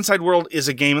 Cerebria: The Inside World is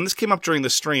a game, and this came up during the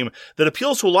stream, that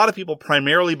appeals to a lot of people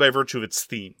primarily by virtue of its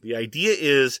theme. The idea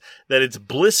is that it's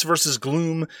bliss versus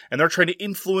gloom, and they're trying to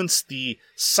influence the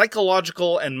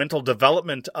psychological and mental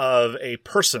development of a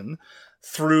person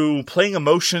through playing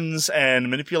emotions and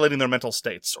manipulating their mental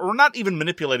states. Or not even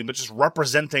manipulating, but just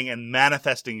representing and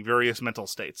manifesting various mental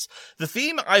states. The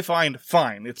theme I find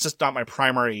fine. It's just not my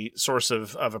primary source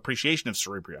of appreciation of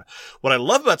Cerebria. What I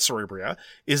love about Cerebria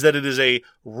is that it is a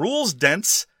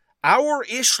rules-dense,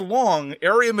 hour-ish long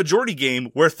area majority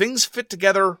game where things fit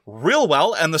together real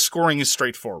well and the scoring is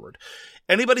straightforward.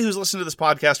 Anybody who's listened to this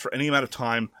podcast for any amount of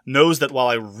time knows that while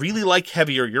I really like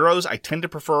heavier Euros, I tend to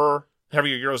prefer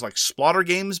heavier Euros like Splotter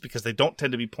games, because they don't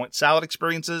tend to be point salad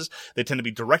experiences. They tend to be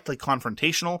directly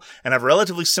confrontational and have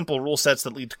relatively simple rule sets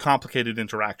that lead to complicated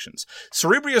interactions.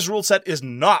 Cerebria's rule set is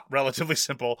not relatively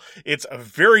simple. It's a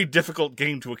very difficult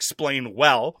game to explain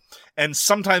well, and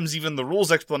sometimes even the rules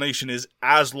explanation is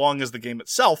as long as the game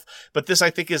itself, but this I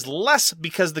think is less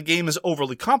because the game is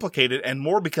overly complicated and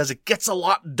more because it gets a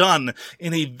lot done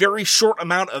in a very short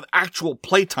amount of actual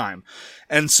playtime.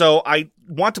 And so I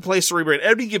want to play Cerebria at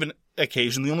any given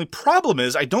occasion. The only problem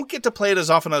is I don't get to play it as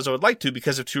often as I would like to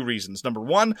because of 2 reasons. Number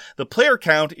 1, the player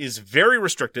count is very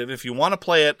restrictive. If you want to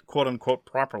play it quote unquote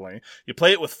properly, you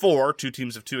play it with 4, 2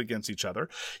 teams of 2 against each other.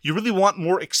 You really want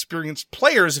more experienced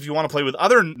players if you want to play with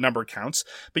other number counts,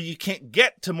 but you can't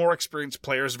get to more experienced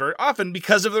players very often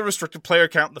because of the restricted player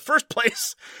count in the first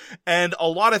place. And a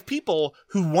lot of people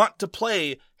who want to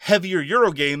play heavier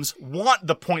Euro games want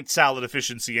the point salad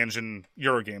efficiency engine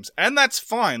Euro games. And that's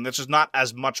fine. That's just not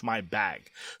as much my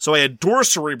bag. So I adore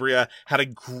Cerebria, had a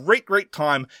great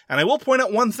time, and I will point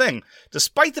out one thing.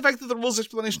 Despite the fact that the rules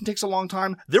explanation takes a long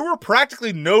time, there were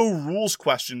practically no rules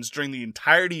questions during the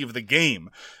entirety of the game,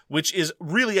 which is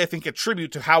really, I think, a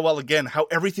tribute to how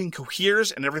everything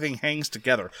coheres and everything hangs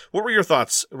together. What were your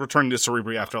thoughts returning to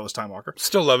Cerebria after all this time, Walker?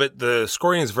 Still love it. The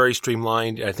scoring is very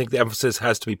streamlined. I think the emphasis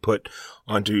has to be put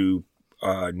onto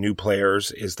new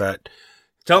players. Is that...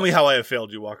 Tell me how I have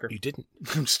failed you, Walker. You didn't.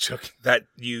 I'm just joking. That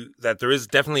there is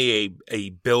definitely a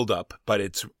build up, but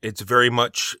it's very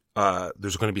much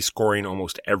there's going to be scoring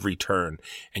almost every turn,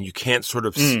 and you can't sort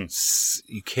of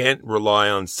you can't rely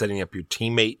on setting up your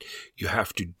teammate. You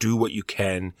have to do what you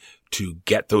can to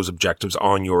get those objectives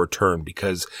on your turn,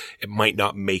 because it might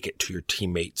not make it to your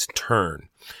teammate's turn.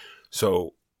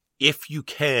 So if you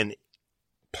can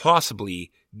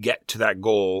possibly get to that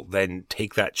goal, then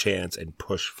take that chance and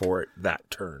push for it that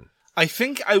turn. I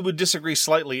think I would disagree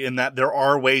slightly in that there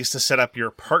are ways to set up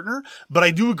your partner, but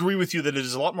I do agree with you that it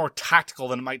is a lot more tactical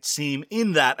than it might seem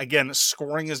in that, again,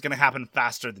 scoring is going to happen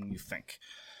faster than you think.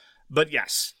 But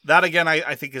yes, that again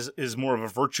I think is more of a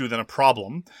virtue than a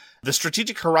problem. The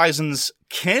strategic horizons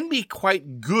can be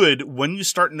quite good when you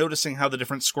start noticing how the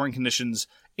different scoring conditions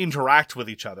interact with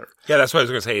each other. Yeah, that's what I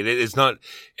was going to say.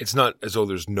 It's not as though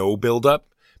there's no build-up,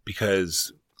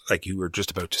 because, like you were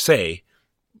just about to say,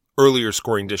 earlier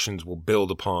scoring conditions will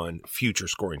build upon future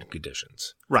scoring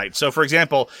conditions. Right. So, for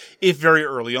example, if very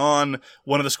early on,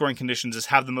 one of the scoring conditions is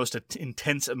have the most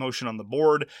intense emotion on the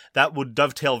board, that would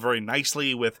dovetail very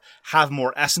nicely with have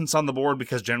more essence on the board,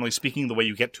 because generally speaking, the way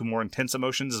you get to more intense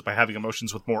emotions is by having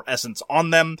emotions with more essence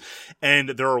on them. And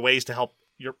there are ways to help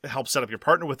set up your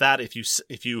partner with that.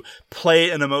 If you play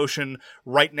an emotion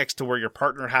right next to where your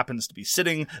partner happens to be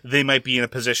sitting, they might be in a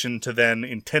position to then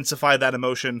intensify that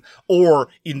emotion or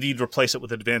indeed replace it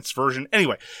with an advanced version.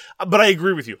 Anyway, but I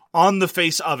agree with you. On the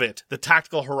face of it, the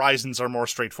tactical horizons are more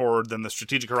straightforward than the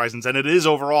strategic horizons, and it is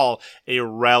overall a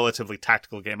relatively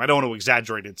tactical game. I don't want to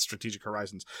exaggerate its strategic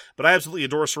horizons, but I absolutely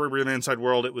adore Cerebria and Inside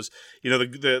World. It was,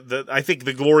 I think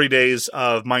the glory days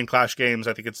of Mind Clash games.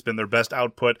 I think it's been their best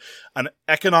output. An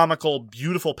economical,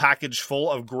 beautiful package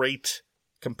full of great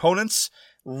components,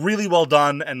 really well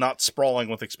done and not sprawling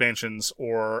with expansions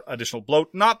or additional bloat.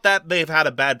 Not that they've had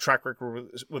a bad track record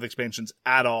with expansions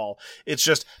at all. It's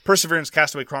just Perseverance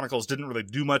Castaway Chronicles didn't really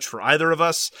do much for either of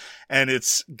us, and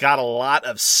it's got a lot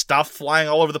of stuff flying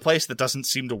all over the place that doesn't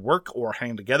seem to work or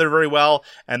hang together very well,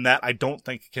 and that I don't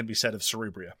think can be said of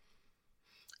Cerebria.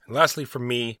 And lastly, for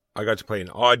me, I got to play an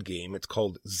odd game. It's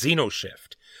called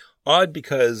Xenoshift. Odd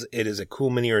because it is a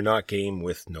Cool Mini or Not game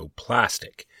with no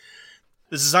plastic.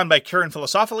 This is designed by Karen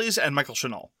Philosophiles and Michael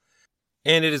Chanel.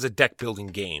 And it is a deck-building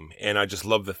game, and I just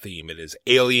love the theme. It is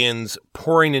aliens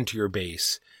pouring into your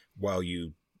base while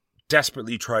you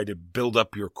desperately try to build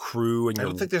up your crew. And I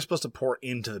don't think they're supposed to pour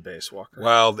into the base, Walker.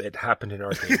 Well, it happened in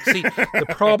our game. See, the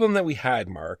problem that we had,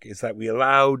 Mark, is that we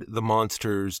allowed the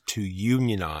monsters to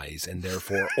unionize and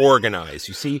therefore organize.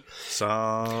 You see?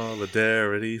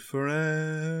 Solidarity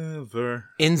forever.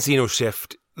 In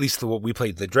Xenoshift, at least what we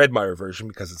played the Dreadmire version,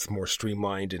 because it's more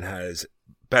streamlined and has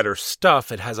better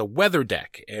stuff, it has a weather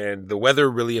deck, and the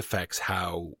weather really affects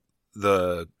how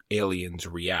the aliens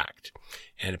react.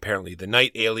 And apparently the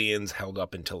night aliens held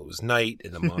up until it was night,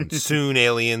 and the monsoon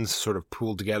aliens sort of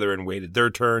pooled together and waited their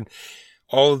turn.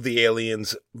 All of the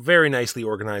aliens very nicely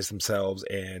organized themselves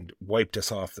and wiped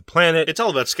us off the planet. It's all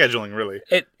about scheduling, really.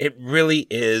 It really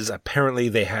is. Apparently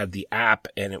they had the app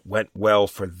and it went well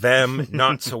for them,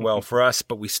 not so well for us,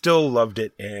 but we still loved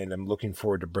it, and I'm looking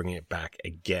forward to bringing it back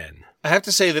again. I have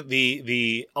to say that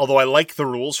the although I like the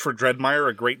rules for Dreadmire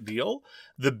a great deal,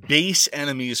 the base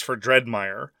enemies for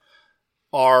Dreadmire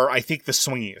are, I think, the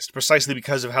swingiest, precisely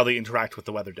because of how they interact with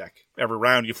the weather deck. Every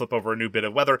round you flip over a new bit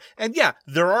of weather, and yeah,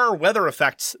 there are weather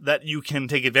effects that you can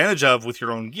take advantage of with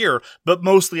your own gear, but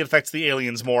mostly it affects the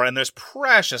aliens more, and there's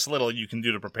precious little you can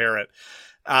do to prepare it.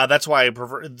 That's why I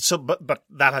prefer. So, but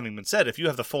that having been said, if you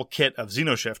have the full kit of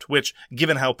Xenoshift, which,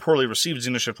 given how poorly received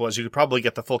Xenoshift was, you could probably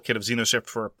get the full kit of Xenoshift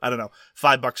for, I don't know,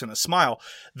 $5 and a smile.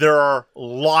 There are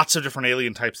lots of different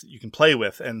alien types that you can play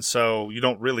with, and so you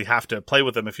don't really have to play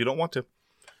with them if you don't want to.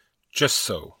 Just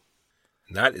so.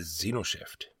 And that is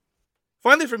Xenoshift.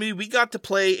 Finally, for me, we got to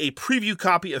play a preview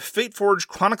copy of Fateforge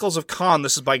Chronicles of Khan.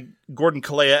 This is by Gordon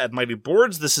Kalea at Mighty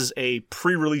Boards. This is a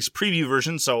pre-release preview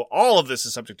version, so all of this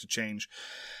is subject to change.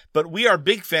 But we are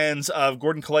big fans of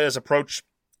Gordon Kalea's approach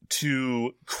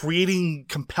to creating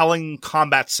compelling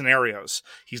combat scenarios.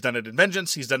 He's done it in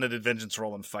Vengeance. He's done it in Vengeance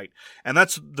Roll and Fight. And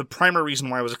that's the primary reason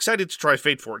why I was excited to try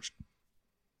Fateforge.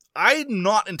 I'm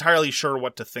not entirely sure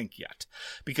what to think yet,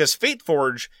 because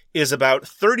Fateforge is about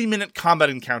 30-minute combat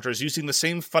encounters using the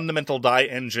same fundamental die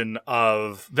engine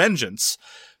of Vengeance,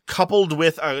 coupled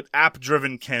with an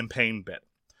app-driven campaign bit.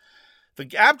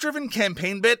 The app-driven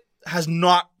campaign bit has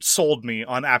not sold me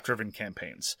on app-driven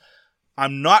campaigns.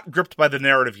 I'm not gripped by the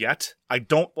narrative yet. I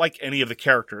don't like any of the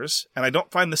characters, and I don't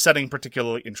find the setting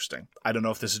particularly interesting. I don't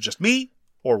know if this is just me,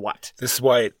 or what? This is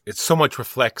why it so much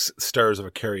reflects Stars of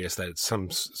Icarius that it's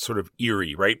some sort of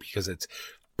eerie, right? Because it's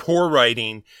poor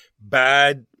writing,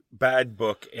 bad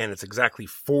book, and it's exactly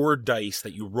 4 dice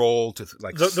that you roll to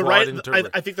I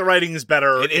think the writing is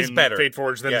better. It is in better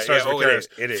Fateforge than Stars of Icarius.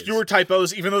 It is. Fewer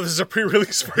typos, even though this is a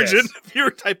pre-release version. Yes. Fewer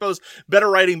typos, better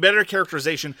writing, better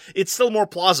characterization. It's still more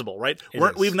plausible, right?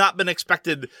 We've not been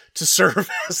expected to serve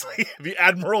as the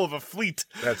admiral of a fleet.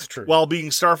 That's true. While being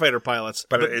starfighter pilots,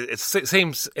 but it's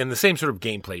same in the same sort of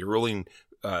gameplay. You're rolling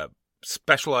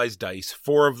specialized dice,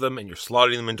 4 of them, and you're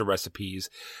slotting them into recipes.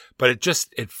 But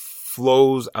it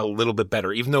flows a little bit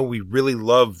better, even though we really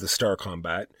love the star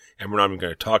combat, and we're not even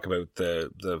going to talk about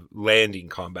the landing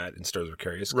combat in Stars of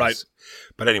Vicarious. Right.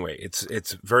 But anyway,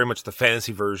 it's very much the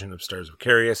fantasy version of Stars of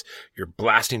Vicarious. You're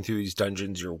blasting through these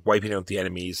dungeons, you're wiping out the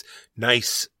enemies.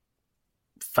 Nice,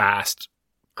 fast,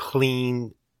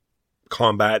 clean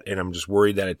combat, and I'm just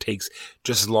worried that it takes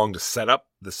just as long to set up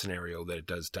the scenario that it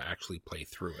does to actually play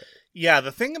through it. Yeah,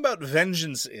 the thing about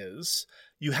Vengeance is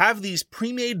you have these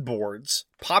pre-made boards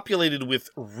populated with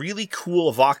really cool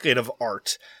evocative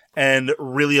art and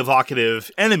really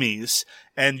evocative enemies,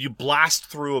 and you blast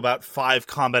through about 5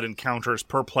 combat encounters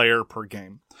per player per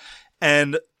game.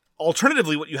 And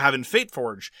alternatively, what you have in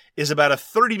Fateforge is about a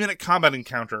 30-minute combat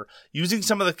encounter using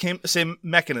some of the same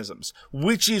mechanisms,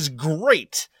 which is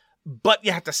great, but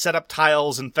you have to set up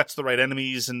tiles and fetch the right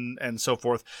enemies and so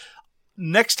forth.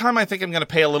 Next time, I think I'm going to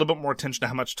pay a little bit more attention to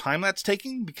how much time that's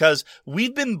taking, because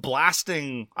we've been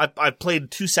blasting. I've played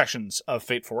 2 sessions of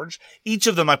Fateforge. Each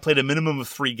of them I played a minimum of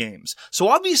 3 games. So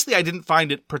obviously I didn't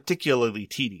find it particularly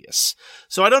tedious.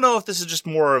 So I don't know if this is just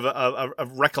more of a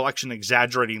recollection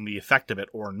exaggerating the effect of it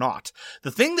or not.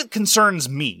 The thing that concerns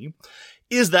me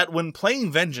is that when playing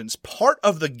Vengeance, part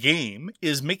of the game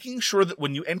is making sure that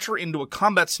when you enter into a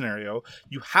combat scenario,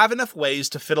 you have enough ways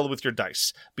to fiddle with your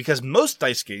dice. Because most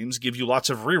dice games give you lots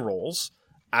of rerolls,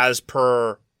 as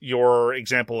per your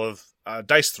example of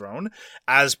Dice Throne,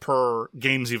 as per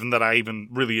games even that I even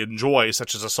really enjoy,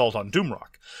 such as Assault on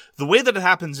Doomrock. The way that it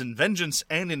happens in Vengeance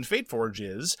and in Fateforge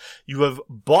is you have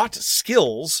bought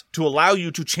skills to allow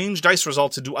you to change dice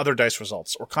results into other dice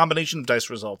results, or combination of dice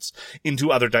results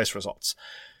into other dice results.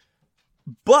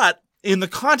 But in the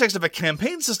context of a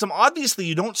campaign system, obviously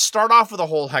you don't start off with a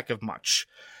whole heck of much.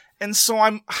 And so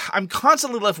I'm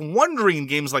constantly left wondering in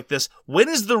games like this, when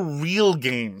is the real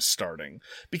game starting?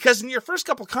 Because in your first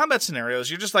couple combat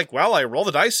scenarios, you're just like, well, I roll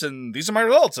the dice and these are my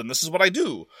results and this is what I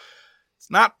do. It's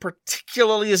not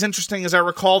particularly as interesting as I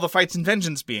recall the fights in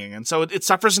Vengeance being. And so it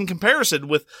suffers in comparison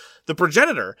with the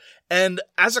Progenitor. And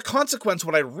as a consequence,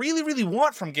 what I really, really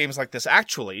want from games like this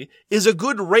actually is a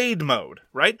good raid mode,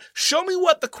 right? Show me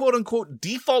what the quote unquote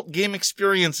default game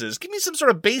experience is. Give me some sort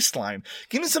of baseline.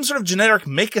 Give me some sort of generic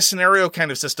make a scenario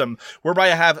kind of system whereby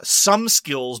I have some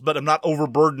skills, but I'm not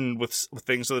overburdened with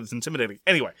things so that it's intimidating.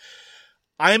 Anyway,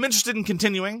 I am interested in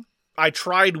continuing. I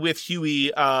tried with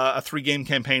Huey a 3-game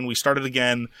campaign. We started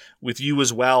again with you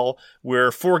as well.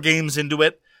 We're 4 games into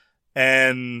it,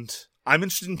 and I'm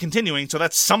interested in continuing, so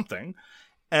that's something.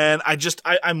 And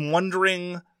I'm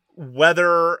wondering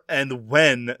whether and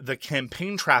when the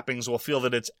campaign trappings will feel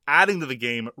that it's adding to the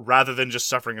game rather than just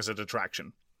suffering as a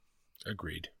detraction.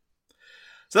 Agreed.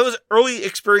 So that was early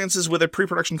experiences with a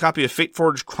pre-production copy of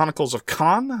Fateforge Chronicles of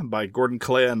Khan by Gordon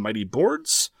Kalea and Mighty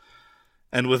Boards.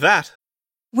 And with that,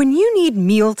 when you need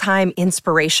mealtime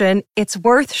inspiration, it's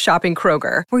worth shopping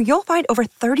Kroger, where you'll find over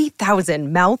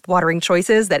 30,000 mouth-watering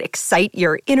choices that excite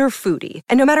your inner foodie.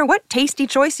 And no matter what tasty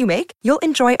choice you make, you'll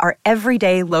enjoy our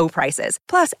everyday low prices,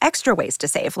 plus extra ways to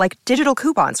save, like digital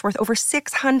coupons worth over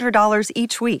 $600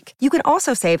 each week. You can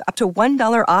also save up to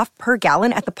 $1 off per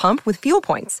gallon at the pump with fuel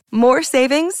points. More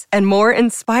savings and more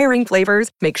inspiring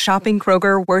flavors make shopping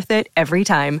Kroger worth it every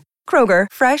time. Kroger,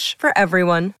 fresh for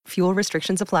everyone. Fuel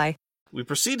restrictions apply. we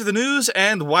proceed to the news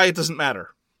and why it doesn't matter.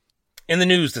 In the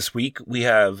news this week, we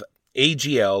have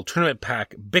AGL Tournament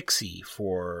Pack Bixie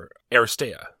for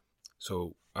Aristea.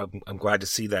 So I'm glad to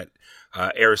see that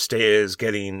Aristea is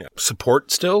getting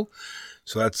support still.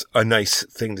 So that's a nice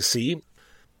thing to see.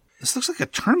 This looks like a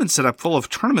tournament setup full of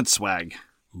tournament swag.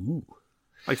 Ooh.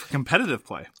 Like for competitive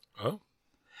play. Oh.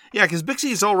 Yeah, because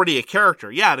Bixie is already a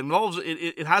character. Yeah, it involves,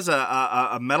 it has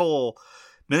a metal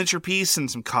miniature piece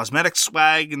and some cosmetic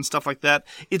swag and stuff like that.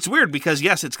 It's weird because,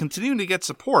 yes, it's continuing to get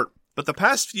support, but the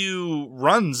past few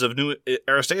runs of new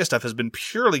Aristea stuff has been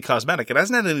purely cosmetic. It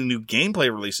hasn't had any new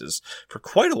gameplay releases for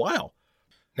quite a while.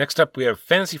 Next up, we have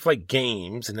Fantasy Flight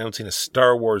Games announcing a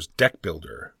Star Wars deck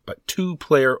builder, but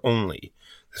 2-player only.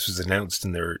 This was announced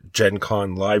in their Gen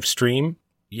Con live stream.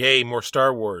 Yay, more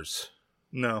Star Wars.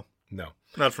 No.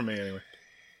 Not for me, anyway.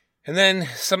 And then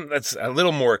something that's a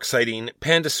little more exciting.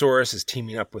 Pandasaurus is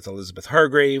teaming up with Elizabeth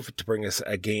Hargrave to bring us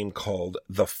a game called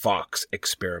The Fox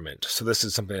Experiment. So this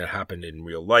is something that happened in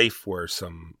real life where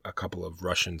a couple of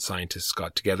Russian scientists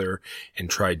got together and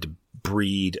tried to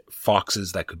breed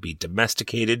foxes that could be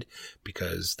domesticated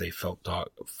because they felt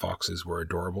foxes were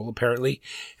adorable, apparently.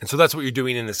 And so that's what you're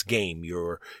doing in this game.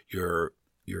 You're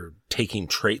taking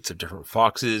traits of different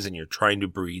foxes and you're trying to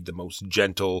breed the most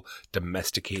gentle,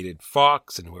 domesticated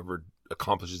fox, and whoever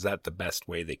accomplishes that the best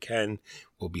way they can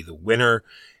will be the winner.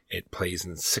 It plays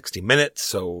in 60 minutes,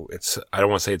 so I don't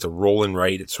want to say it's a roll and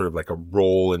write. It's sort of like a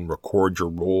roll and record your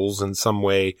rolls in some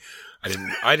way.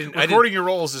 Recording your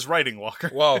rolls is writing,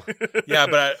 Walker. Well, yeah,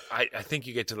 but I think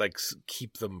you get to like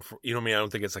keep them for, you know what I mean? I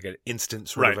don't think it's like an instant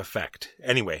sort of effect.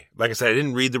 Anyway, like I said, I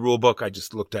didn't read the rule book. I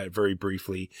just looked at it very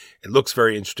briefly. It looks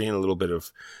very interesting. A little bit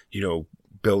of,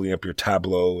 building up your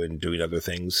tableau and doing other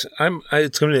things.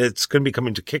 It's going to be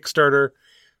coming to Kickstarter,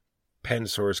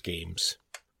 Pandasaurus Games.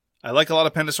 I like a lot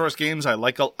of Pandasaurus games. I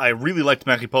really liked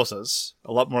Mariposas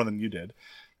a lot more than you did.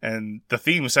 And the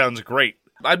theme sounds great.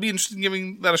 I'd be interested in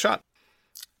giving that a shot.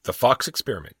 The Fox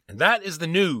Experiment. And that is the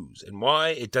news and why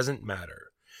it doesn't matter.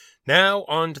 Now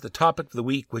on to the topic of the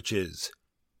week, which is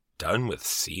done with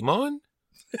CMON?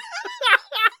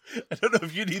 I don't know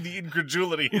if you need the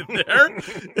incredulity in there,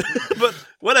 but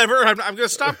whatever. I'm going to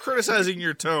stop criticizing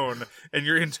your tone and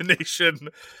your intonation.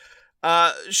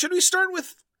 Should we start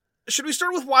with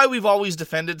why we've always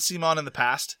defended CMON in the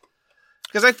past?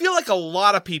 Because I feel like a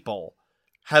lot of people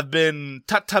have been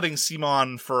tut-tutting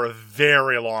CMON for a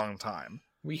very long time.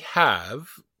 We have.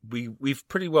 We've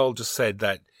pretty well just said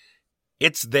that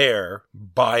it's there,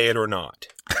 buy it or not.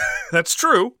 That's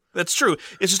true. It's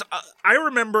just, I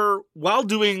remember while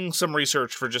doing some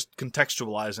research for just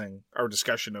contextualizing our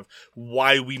discussion of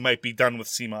why we might be done with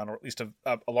CMON, or at least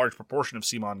a large proportion of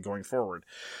CMON going forward,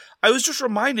 I was just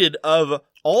reminded of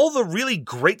all the really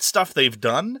great stuff they've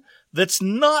done that's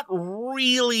not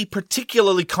really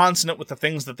particularly consonant with the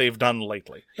things that they've done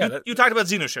lately. Yeah, you talked about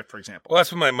Xenoshift, for example. Well,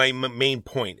 that's what my main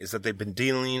point is, that they've been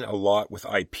dealing a lot with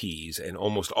IPs, and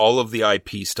almost all of the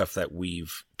IP stuff that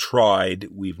we've tried,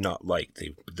 we've not liked.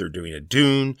 They're doing a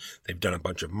Dune. They've done a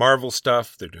bunch of Marvel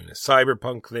stuff. They're doing a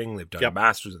Cyberpunk thing. They've done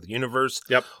Masters of the Universe.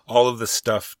 Yep. All of this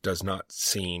stuff does not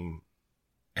seem...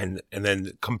 And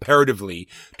then comparatively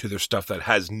to their stuff that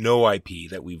has no IP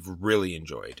that we've really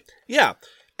enjoyed. Yeah.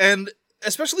 And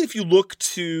especially if you look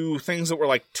to things that were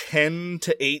like 10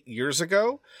 to 8 years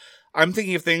ago, I'm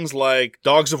thinking of things like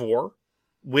Dogs of War,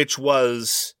 which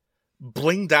was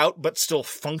blinged out but still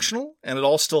functional, and it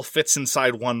all still fits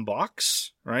inside one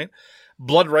box, right?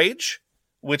 Blood Rage,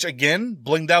 which again,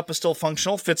 blinged out but still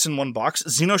functional, fits in one box.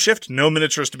 Xenoshift, no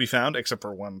miniatures to be found, except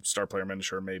for one Star Player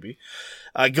miniature, maybe.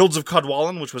 Guilds of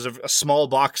Cadwallon, which was a small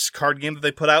box card game that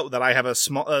they put out that I have a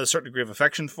certain degree of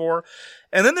affection for.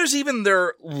 And then there's even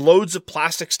their loads of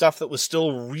plastic stuff that was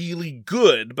still really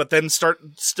good, but then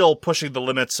still pushing the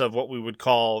limits of what we would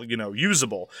call,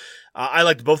 usable. I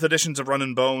liked both editions of Run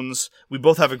and Bones. We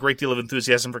both have a great deal of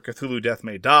enthusiasm for Cthulhu Death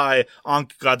May Die.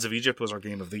 Ankh Gods of Egypt was our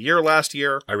game of the year last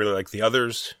year. I really like the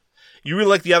others. You really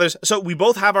like the others. So we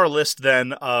both have our list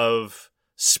then of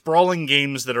sprawling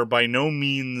games that are by no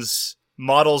means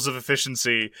models of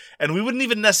efficiency, and we wouldn't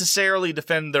even necessarily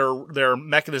defend their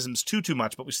mechanisms too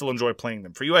much, but we still enjoy playing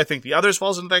them. For you, I think the others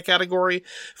falls into that category.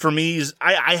 For me,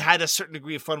 I had a certain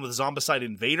degree of fun with Zombicide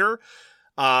Invader.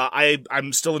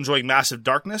 I'm still enjoying Massive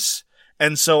Darkness.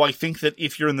 And so I think that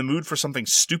if you're in the mood for something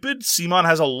stupid, CMON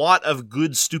has a lot of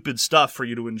good, stupid stuff for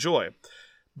you to enjoy.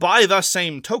 By the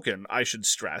same token, I should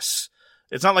stress,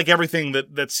 it's not like everything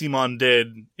that CMON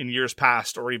did in years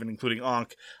past, or even including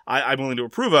Ankh, I'm willing to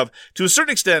approve of. To a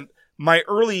certain extent, my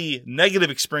early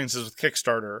negative experiences with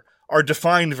Kickstarter are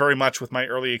defined very much with my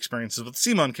early experiences with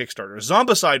CMON Kickstarter.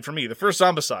 Zombicide, for me, the first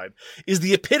Zombicide, is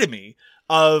the epitome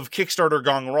of Kickstarter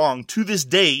gone wrong to this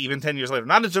day, even 10 years later.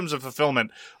 Not in terms of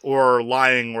fulfillment or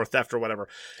lying or theft or whatever.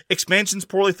 Expansions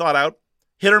poorly thought out.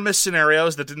 Hit or miss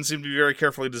scenarios that didn't seem to be very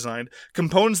carefully designed.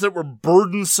 Components that were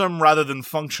burdensome rather than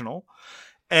functional.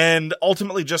 And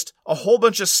ultimately just a whole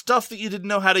bunch of stuff that you didn't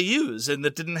know how to use and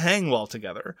that didn't hang well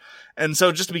together. And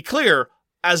so just to be clear,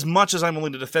 as much as I'm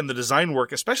willing to defend the design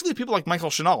work, especially people like Michael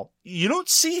Chanel, you don't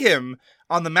see him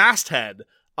on the masthead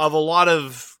of a lot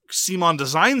of CMON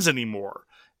designs anymore.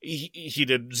 He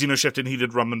did Xenoshift and he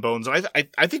did Rum and Bones. And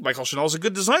I think Michael Chanel is a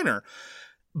good designer.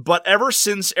 But ever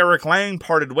since Eric Lang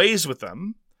parted ways with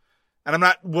them, and I'm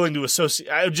not willing to associate,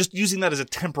 I'm just using that as a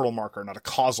temporal marker, not a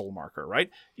causal marker,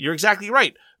 right? You're exactly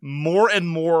right. More and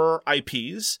more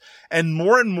IPs, and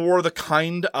more the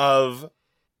kind of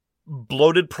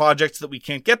bloated projects that we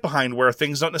can't get behind, where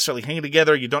things don't necessarily hang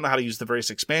together, you don't know how to use the various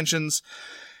expansions.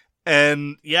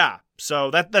 And yeah,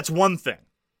 so that's one thing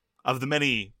of the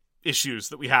many issues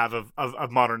that we have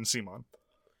of modern CMON.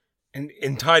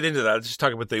 And tied into that, let's just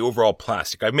talk about the overall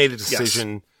plastic. I've made a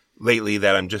decision lately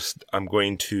that I'm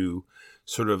going to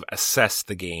sort of assess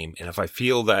the game, and if I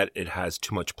feel that it has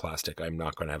too much plastic, I'm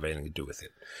not going to have anything to do with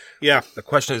it. Yeah. The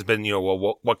question has been,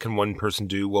 well, what can one person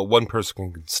do? Well, one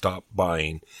person can stop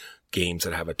buying games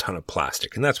that have a ton of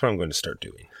plastic. And that's what I'm going to start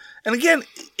doing. And again,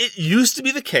 it used to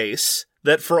be the case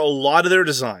that for a lot of their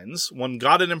designs, one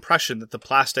got an impression that the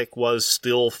plastic was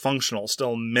still functional,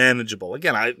 still manageable.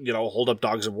 Again, hold up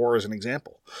Dogs of War as an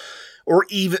example. Or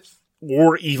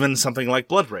even something like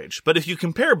Blood Rage. But if you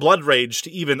compare Blood Rage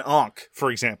to even Ankh, for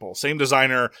example, same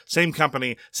designer, same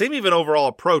company, same even overall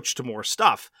approach to more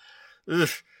stuff,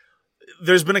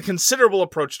 there's been a considerable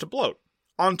approach to bloat.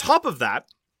 On top of that,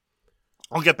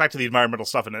 I'll get back to the environmental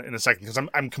stuff in a second, because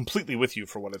I'm completely with you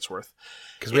for what it's worth.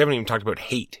 Because we haven't even talked about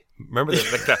hate. Remember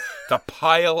the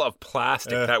pile of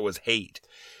plastic that was hate.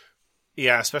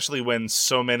 Yeah, especially when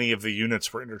so many of the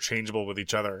units were interchangeable with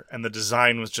each other, and the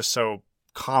design was just so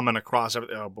common across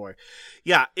everything. Oh boy.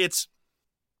 Yeah, it's...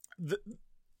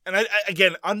 And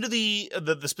again, under the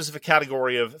specific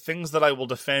category of things that I will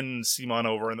defend CMON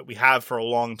over and that we have for a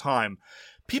long time,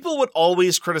 people would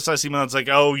always criticize CMON. It's like,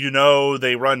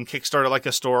 they run Kickstarter like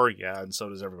a store. Yeah, and so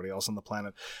does everybody else on the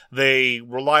planet. They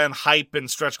rely on hype and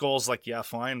stretch goals. Like, yeah,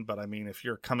 fine. But I mean, if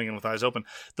you're coming in with eyes open.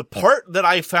 The part that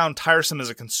I found tiresome as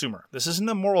a consumer, this isn't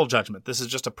a moral judgment. This is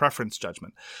just a preference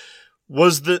judgment,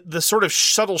 was the sort of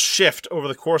subtle shift over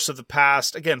the course of the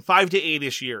past, again, 5 to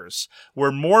 8-ish years,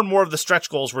 where more and more of the stretch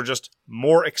goals were just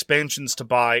more expansions to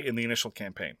buy in the initial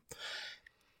campaign.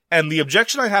 And the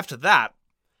objection I have to that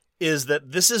is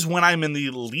that this is when I'm in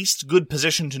the least good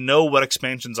position to know what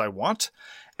expansions I want,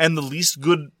 and the least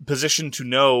good position to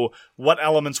know what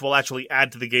elements will actually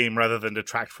add to the game rather than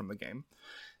detract from the game.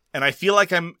 And I feel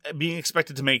like I'm being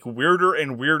expected to make weirder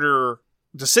and weirder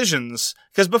decisions,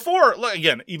 because before,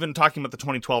 again, even talking about the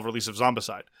 2012 release of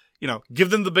Zombicide, give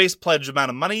them the base pledge amount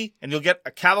of money and you'll get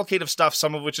a cavalcade of stuff,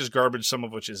 some of which is garbage, some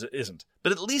of which isn't.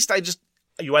 But at least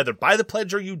you either buy the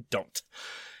pledge or you don't.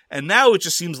 And now it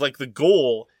just seems like the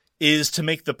goal is to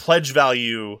make the pledge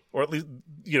value, or at least,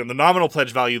 the nominal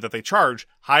pledge value that they charge,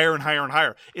 higher and higher and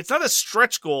higher. It's not a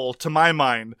stretch goal to my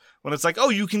mind when it's like,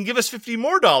 you can give us $50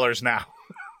 more now.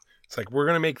 It's like, we're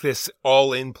going to make this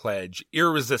all-in pledge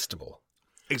irresistible.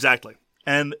 Exactly.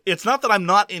 And it's not that I'm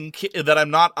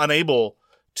not unable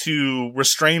to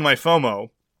restrain my FOMO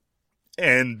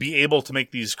and be able to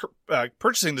make these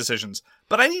purchasing decisions,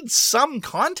 but I need some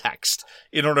context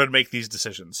in order to make these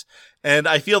decisions. And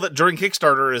I feel that during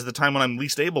Kickstarter is the time when I'm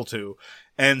least able to,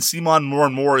 and CMON more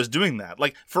and more is doing that.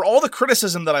 Like, for all the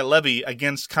criticism that I levy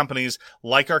against companies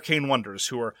like Arcane Wonders,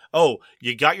 who are,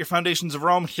 you got your Foundations of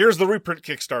Rome, here's the reprint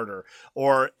Kickstarter,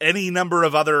 or any number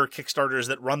of other Kickstarters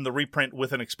that run the reprint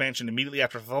with an expansion immediately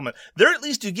after fulfillment, there at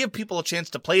least you give people a chance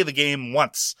to play the game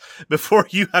once before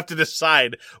you have to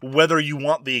decide whether you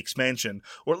want the expansion,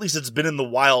 or at least it's been in the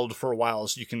wild for a while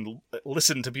so you can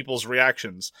listen to people's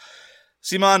reactions.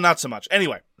 CMON, not so much.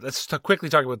 Anyway. Let's quickly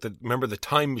talk about remember the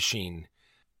Time Machine?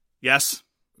 Yes.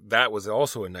 That was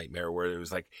also a nightmare where it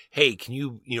was like, hey, can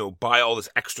you, buy all this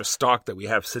extra stock that we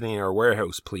have sitting in our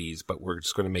warehouse, please? But we're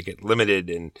just going to make it limited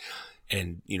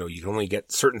and you can only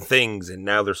get certain things, and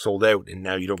now they're sold out and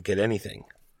now you don't get anything.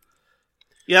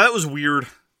 Yeah, that was weird.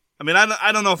 I mean,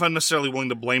 I don't know if I'm necessarily willing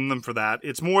to blame them for that.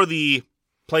 It's more the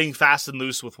playing fast and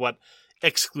loose with what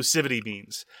exclusivity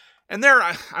means. And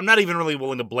I'm not even really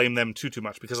willing to blame them too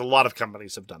much, because a lot of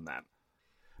companies have done that.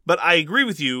 But I agree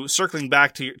with you, circling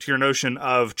back to your notion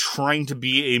of trying to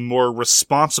be a more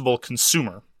responsible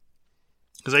consumer.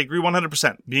 Because I agree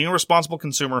 100%. Being a responsible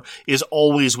consumer is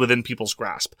always within people's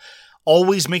grasp.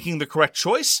 Always making the correct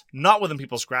choice, not within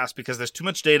people's grasp, because there's too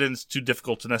much data and it's too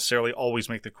difficult to necessarily always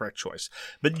make the correct choice.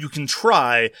 But you can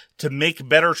try to make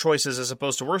better choices as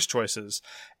opposed to worse choices.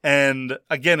 And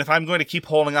again, if I'm going to keep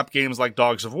holding up games like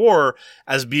Dogs of War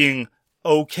as being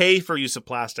okay for use of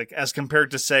plastic, as compared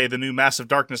to, say, the new Massive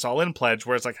Darkness All-In pledge,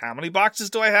 where it's like, how many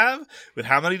boxes do I have? With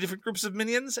how many different groups of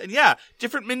minions? And yeah,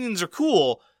 different minions are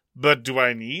cool, but do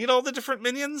I need all the different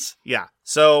minions? Yeah.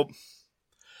 So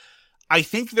I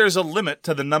think there's a limit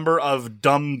to the number of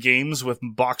dumb games with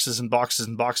boxes and boxes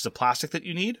and boxes of plastic that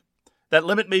you need. That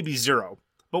limit may be 0.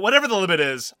 But whatever the limit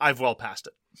is, I've well passed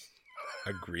it.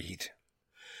 Agreed.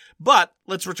 But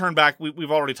let's return back.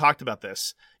 We've already talked about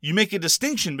this. You make a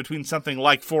distinction between something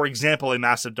like, for example, a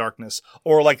Massive Darkness,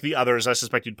 or like the others, I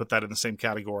suspect you'd put that in the same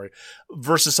category,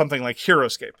 versus something like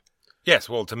Heroescape. Yes,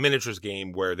 well, it's a miniatures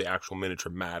game where the actual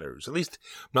miniature matters. At least,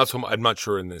 I'm not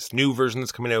sure in this new version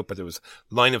that's coming out, but there was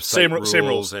line of sight rules. Same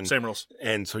rules.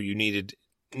 And so you needed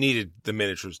the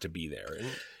miniatures to be there.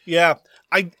 Yeah,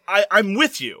 I'm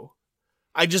with you.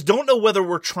 I just don't know whether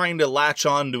we're trying to latch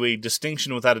on to a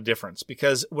distinction without a difference,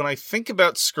 because when I think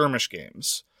about skirmish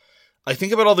games, I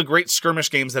think about all the great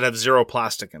skirmish games that have 0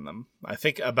 plastic in them. I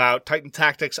think about Titan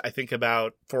Tactics. I think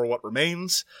about For What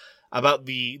Remains. about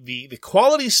the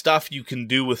quality stuff you can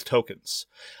do with tokens.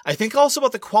 I think also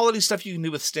about the quality stuff you can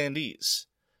do with standees.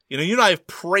 You know, you and I have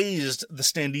praised the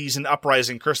standees in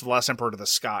Uprising, Curse of the Last Emperor to the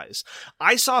skies.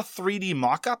 I saw 3D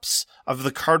mock-ups of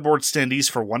the cardboard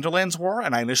standees for Wonderland's War,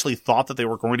 and I initially thought that they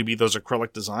were going to be those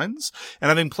acrylic designs. And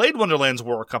having played Wonderland's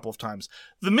War a couple of times,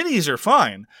 the minis are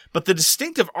fine, but the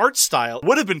distinctive art style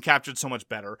would have been captured so much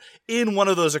better in one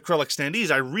of those acrylic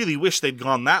standees. I really wish they'd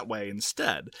gone that way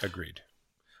instead. Agreed.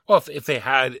 Well, if they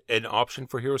had an option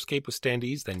for HeroScape with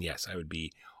standees, then yes, I would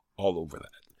be all over that.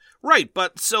 Right,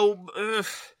 but so...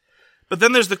 But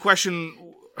then there's the question,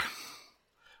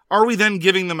 are we then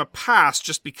giving them a pass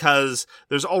just because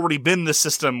there's already been this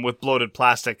system with bloated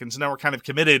plastic, and so now we're kind of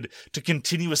committed to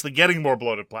continuously getting more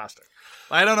bloated plastic?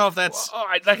 I don't know if that's... Well,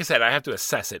 like I said, I have to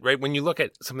assess it, right? When you look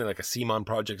at something like a CMON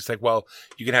project, it's like, well,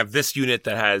 you can have this unit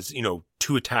that has,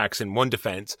 2 attacks and 1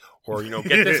 defense, or,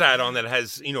 get this add-on that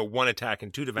has, 1 attack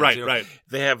and 2 defense. Right.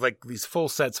 They have like these full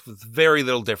sets with very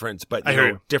little difference, but,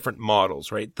 different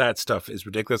models, right? That stuff is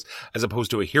ridiculous, as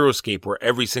opposed to a HeroScape where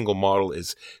every single model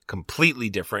is completely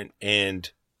different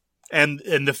and...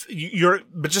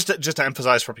 But just to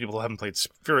emphasize for people who haven't played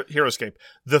HeroScape,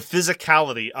 the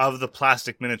physicality of the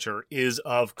plastic miniature is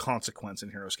of consequence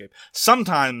in HeroScape.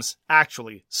 Sometimes,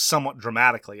 actually, somewhat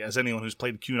dramatically, as anyone who's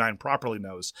played Q9 properly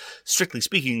knows. Strictly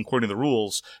speaking, according to the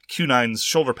rules, Q9's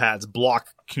shoulder pads block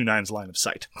Q9's line of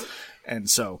sight. And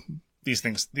so... These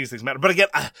things matter. But again,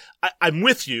 I'm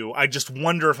with you. I just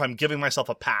wonder if I'm giving myself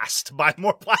a pass to buy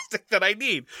more plastic than I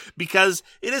need, because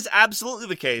it is absolutely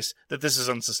the case that this is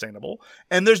unsustainable,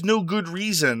 and there's no good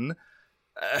reason.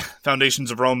 Foundations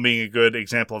of Rome being a good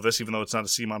example of this, even though it's not a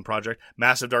CMON project.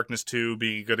 Massive Darkness 2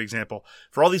 being a good example.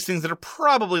 For all these things that are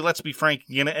probably, let's be frank,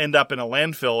 going to end up in a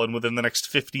landfill and within the next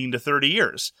 15 to 30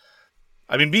 years.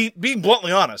 I mean, being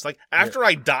bluntly honest, like, after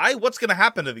I die, what's going to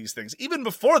happen to these things? Even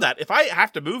before that, if I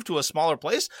have to move to a smaller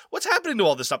place, what's happening to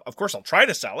all this stuff? Of course, I'll try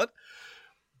to sell it,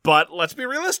 but let's be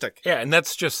realistic. Yeah, and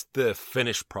that's just the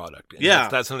finished product. And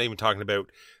that's not even talking about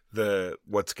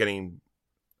what's getting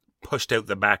pushed out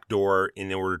the back door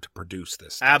in order to produce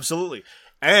this stuff. Absolutely.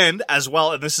 And as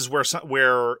well, and this is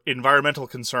where environmental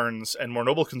concerns and more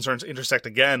noble concerns intersect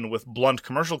again with blunt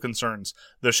commercial concerns,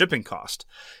 the shipping cost.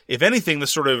 If anything, this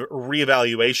sort of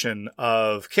reevaluation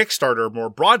of Kickstarter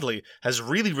more broadly has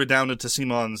really redounded to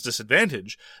CMON's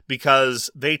disadvantage,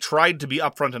 because they tried to be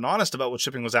upfront and honest about what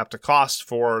shipping was apt to cost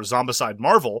for Zombicide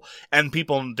Marvel, and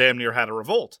people damn near had a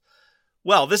revolt.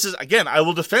 Well, this is, again, I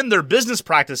will defend their business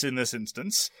practice in this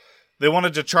instance. They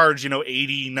wanted to charge,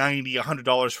 $80, $90,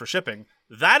 $100 for shipping.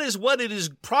 That is what it is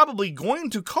probably going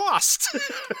to cost.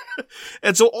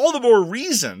 And so all the more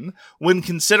reason, when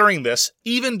considering this,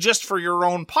 even just for your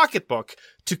own pocketbook,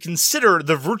 to consider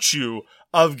the virtue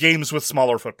of games with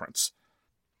smaller footprints.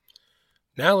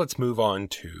 Now let's move on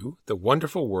to the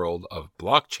wonderful world of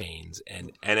blockchains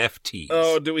and NFTs.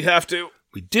 Oh, do we have to?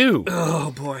 We do.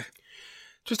 Oh, boy.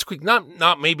 Just a quick,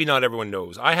 maybe not everyone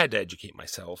knows. I had to educate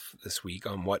myself this week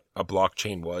on what a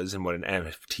blockchain was and what an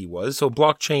NFT was. So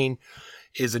blockchain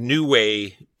is a new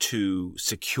way to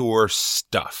secure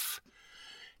stuff.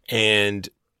 And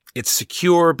it's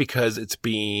secure because it's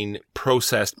being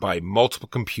processed by multiple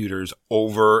computers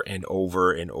over and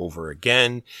over and over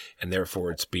again. And therefore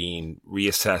it's being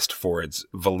reassessed for its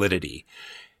validity.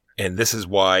 And this is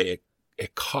why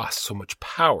it costs so much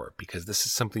power, because this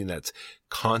is something that's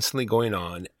constantly going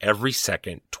on every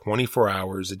second, 24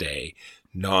 hours a day,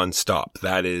 nonstop.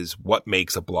 That is what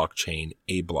makes a blockchain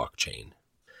a blockchain.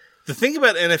 The thing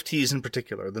about NFTs in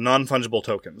particular, the non-fungible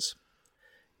tokens,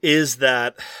 is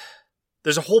that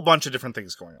there's a whole bunch of different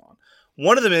things going on.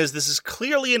 One of them is this is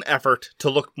clearly an effort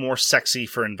to look more sexy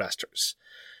for investors.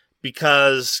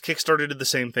 Because Kickstarter did the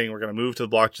same thing. We're going to move to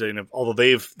the blockchain, although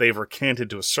they've recanted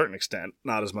to a certain extent,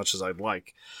 not as much as I'd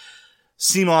like.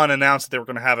 CMON announced that they were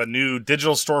going to have a new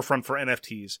digital storefront for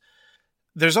NFTs.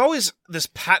 There's always this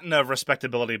patina of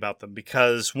respectability about them,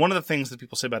 because one of the things that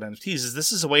people say about NFTs is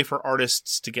this is a way for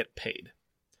artists to get paid.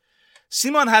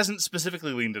 CMON hasn't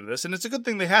specifically leaned into this, and it's a good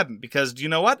thing they hadn't, because do you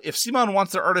know what? If CMON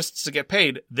wants their artists to get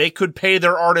paid, they could pay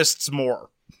their artists more.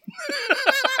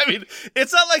 I mean,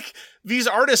 it's not like these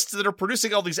artists that are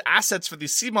producing all these assets for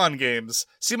these CMON games,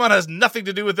 CMON has nothing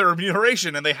to do with their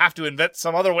remuneration, and they have to invent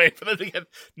some other way for them to get...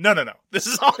 No. This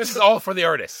is all for the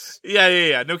artists.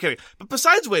 Yeah. No kidding. But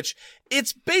besides which,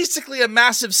 it's basically a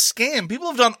massive scam. People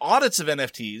have done audits of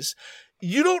NFTs.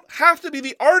 You don't have to be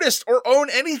the artist or own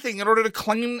anything in order to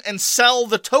claim and sell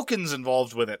the tokens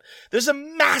involved with it. There's a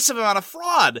massive amount of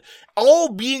fraud, all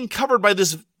being covered by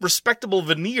this respectable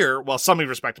veneer. Well,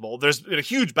 semi-respectable. There's been a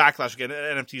huge backlash against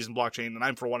NFTs and blockchain, and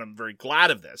I'm, for one, I'm very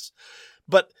glad of this.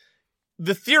 But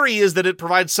the theory is that it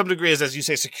provides some degree as you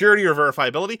say, security or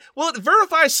verifiability. Well, it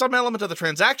verifies some element of the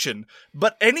transaction,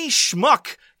 but any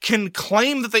schmuck can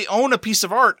claim that they own a piece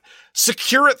of art,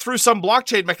 secure it through some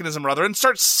blockchain mechanism or other, and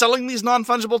start selling these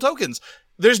non-fungible tokens.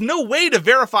 There's no way to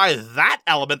verify that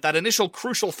element, that initial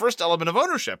crucial first element of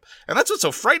ownership. And that's what's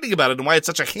so frightening about it and why it's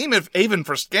such a haven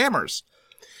for scammers.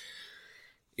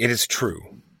 It is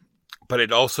true. But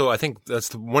it also, I think that's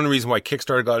the one reason why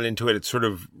Kickstarter got into it. It sort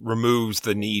of removes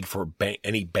the need for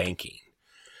any banking.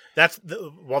 That's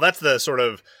the sort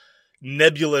of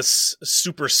nebulous,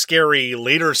 super scary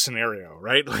later scenario,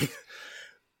 right? Like,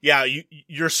 yeah,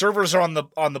 your servers are on the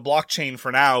blockchain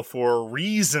for now for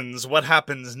reasons. What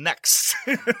happens next?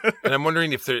 And I'm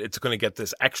wondering if it's going to get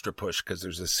this extra push because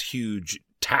there's this huge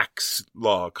tax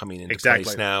law coming into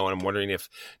place now. And I'm wondering if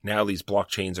now these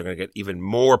blockchains are going to get even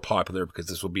more popular because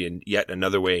this will be yet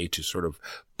another way to sort of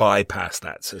bypass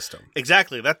that system.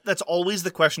 Exactly. That's always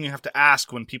the question you have to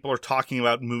ask when people are talking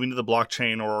about moving to the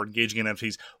blockchain or engaging in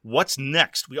NFTs. What's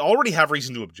next? We already have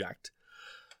reason to object.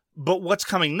 But what's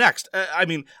coming next? I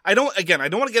mean, I don't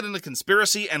want to get into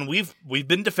conspiracy, and we've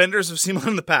been defenders of CMON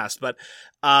in the past, but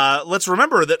let's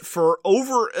remember that for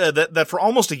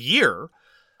almost a year,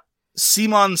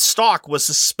 CMON stock was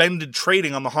suspended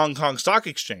trading on the Hong Kong Stock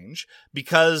Exchange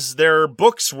because their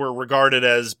books were regarded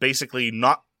as basically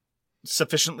not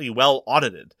sufficiently well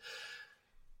audited.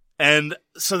 And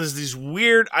so there's these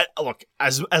weird, look,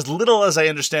 as little as I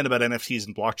understand about NFTs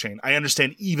and blockchain, I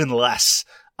understand even less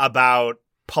about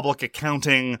public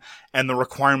accounting and the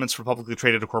requirements for publicly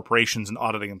traded corporations and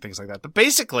auditing and things like that. But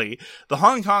basically, the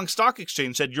Hong Kong Stock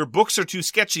Exchange said, your books are too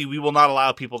sketchy. We will not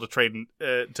allow people to trade,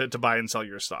 to buy and sell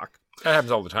your stock. That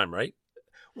happens all the time, right?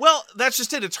 Well, that's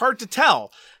just it. It's hard to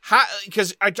tell.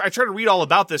 Because I try to read all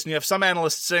about this, and you have some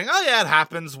analysts saying, oh yeah, it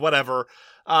happens, whatever.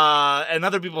 And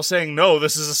other people saying, no,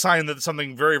 this is a sign that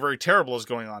something very, very terrible is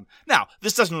going on. Now,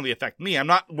 this doesn't really affect me.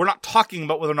 We're not talking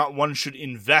about whether or not one should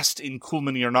invest in Cool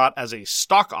Mini or not as a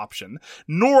stock option,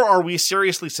 nor are we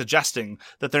seriously suggesting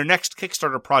that their next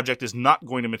Kickstarter project is not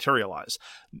going to materialize.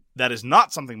 That is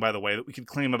not something, by the way, that we could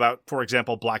claim about, for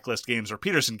example, Blacklist Games or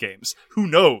Peterson Games. Who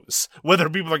knows whether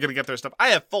people are going to get their stuff? I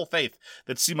have full faith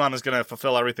that CMON is going to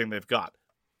fulfill everything they've got.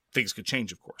 Things could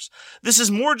change, of course. This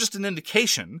is more just an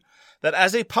indication that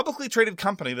as a publicly traded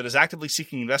company that is actively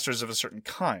seeking investors of a certain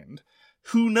kind,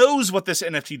 who knows what this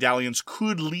NFT dalliance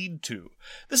could lead to?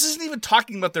 This isn't even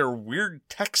talking about their weird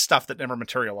tech stuff that never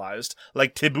materialized,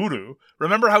 like Tiburu.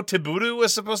 Remember how Tiburu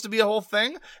was supposed to be a whole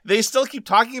thing? They still keep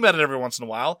talking about it every once in a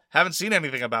while. Haven't seen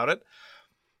anything about it.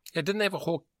 Yeah, didn't they have a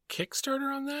whole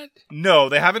Kickstarter on that? No,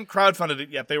 they haven't crowdfunded it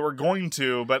yet. They were going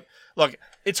to, but look,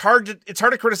 it's hard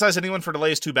to criticize anyone for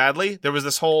delays too badly. There was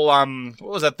this whole what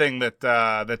was that thing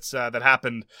that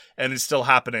happened and is still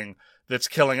happening that's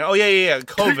killing. Oh yeah,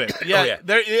 COVID. Yeah, oh, yeah.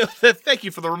 There. Thank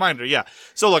you for the reminder. Yeah.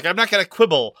 So look, I'm not going to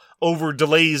quibble over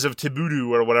delays of Tiburu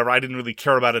or whatever. I didn't really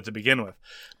care about it to begin with,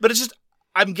 but it's just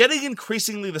I'm getting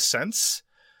increasingly the sense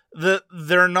that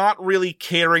they're not really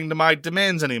catering to my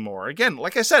demands anymore. Again,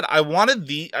 like I said,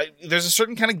 there's a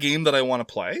certain kind of game that I want to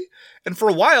play, and for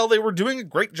a while they were doing a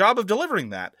great job of delivering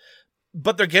that.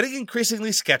 But they're getting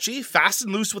increasingly sketchy, fast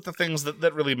and loose with the things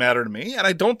that really matter to me, and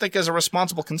I don't think as a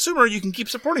responsible consumer you can keep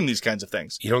supporting these kinds of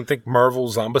things. You don't think Marvel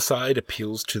Zombicide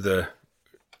appeals to the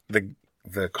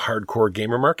hardcore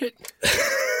gamer market?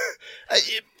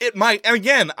 It might. And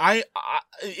again,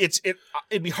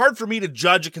 it'd be hard for me to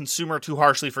judge a consumer too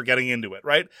harshly for getting into it,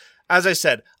 right? As I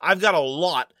said, I've got a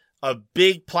lot of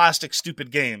big plastic stupid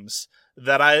games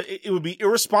that it would be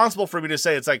irresponsible for me to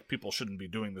say it's like people shouldn't be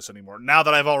doing this anymore. Now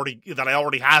that I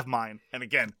already have mine. And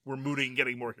again, we're mooting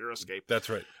getting more HeroScape. That's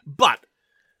right. But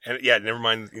and yeah, never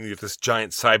mind this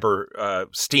giant cyber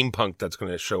steampunk that's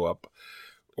going to show up,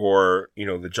 or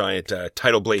the giant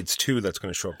Tidal Blades 2 that's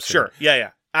going to show up soon. Sure. Yeah.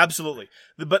 Absolutely.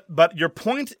 But your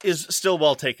point is still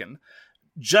well taken.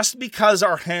 Just because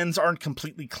our hands aren't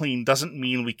completely clean doesn't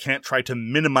mean we can't try to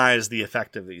minimize the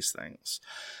effect of these things.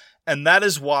 And that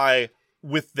is why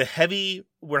we're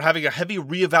having a heavy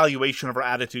reevaluation of our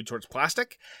attitude towards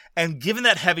plastic. And given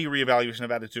that heavy reevaluation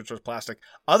of attitude towards plastic,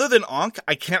 other than Ankh,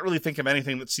 I can't really think of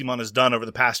anything that CMON has done over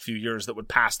the past few years that would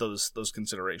pass those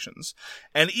considerations.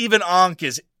 And even Ankh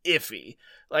is iffy.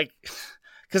 Like,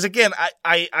 because again,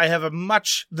 I have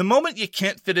the moment you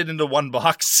can't fit it into one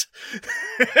box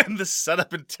and the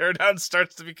setup and teardown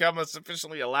starts to become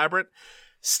sufficiently elaborate,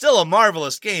 still a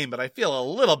marvelous game, but I feel a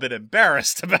little bit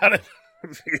embarrassed about it.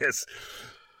 Yes.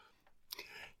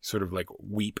 Sort of like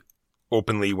weep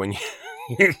openly when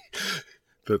you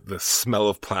The smell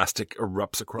of plastic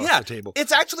erupts across the table.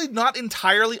 It's actually not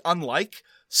entirely unlike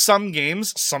some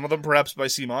games, some of them perhaps by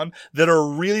Simon, that are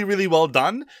really, really well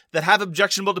done, that have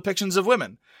objectionable depictions of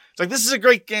women. It's like, this is a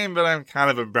great game, but I'm kind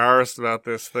of embarrassed about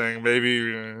this thing.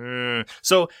 Maybe.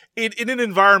 So in an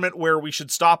environment where we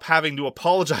should stop having to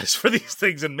apologize for these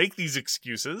things and make these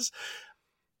excuses,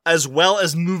 as well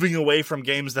as moving away from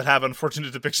games that have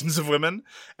unfortunate depictions of women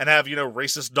and have,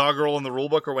 racist doggerel in the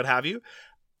rulebook or what have you,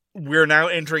 we're now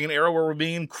entering an era where we're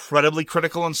being incredibly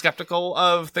critical and skeptical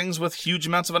of things with huge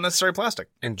amounts of unnecessary plastic.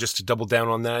 And just to double down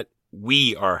on that,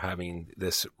 we are having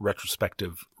this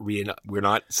retrospective we're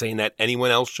not saying that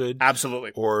anyone else should.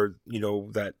 Absolutely. Or,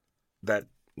 that the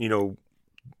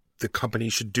company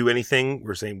should do anything.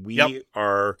 We're saying we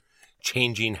are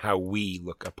changing how we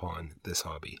look upon this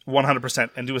hobby. 100%.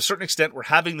 And to a certain extent, we're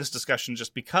having this discussion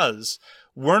just because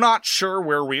we're not sure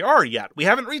where we are yet. We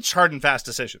haven't reached hard and fast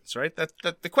decisions, right?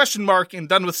 That the question mark in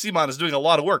Done with Simon is doing a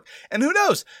lot of work. And who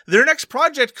knows? Their next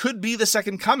project could be the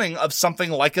second coming of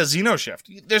something like a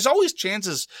Xenoshift. There's always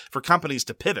chances for companies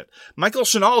to pivot. Michael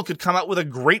Chanel could come out with a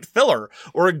great filler,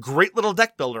 or a great little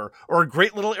deck builder, or a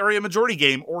great little area majority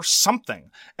game, or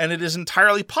something. And it is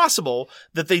entirely possible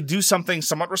that they do something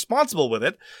somewhat responsible with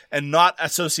it and not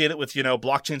associate it with,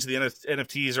 blockchains to the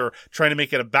NFTs or trying to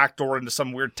make it a backdoor into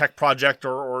some weird tech project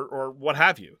or what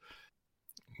have you.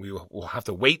 We'll have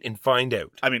to wait and find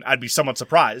out. I mean, I'd be somewhat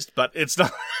surprised, but it's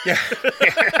not.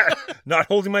 Not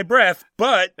holding my breath,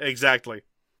 but. Exactly.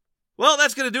 Well,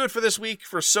 that's going to do it for this week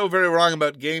for So Very Wrong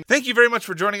About Games. Thank you very much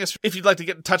for joining us. If you'd like to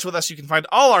get in touch with us, you can find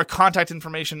all our contact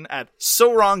information at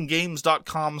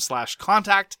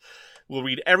sowronggames.com/contact. We'll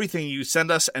read everything you send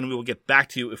us, and we will get back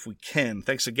to you if we can.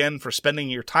 Thanks again for spending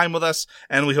your time with us,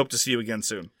 and we hope to see you again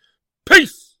soon.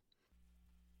 Peace!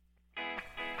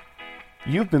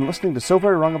 You've been listening to So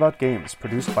Very Wrong About Games,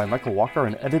 produced by Michael Walker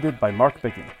and edited by Mark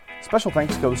Bigney. Special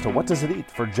thanks goes to What Does It Eat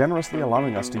for generously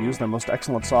allowing us to use their most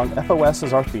excellent song, FOS,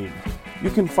 as our theme. You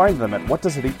can find them at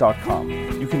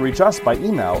whatdoesiteat.com. You can reach us by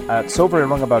email at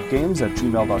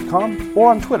soverywrongaboutgames@gmail.com or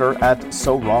on Twitter at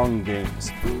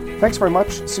SoWrongGames. Thanks very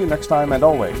much, see you next time, and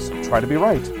always, try to be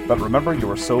right, but remember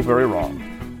you are so very wrong.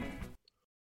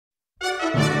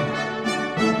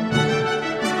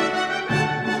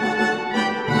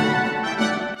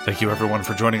 Thank you, everyone,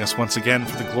 for joining us once again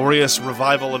for the glorious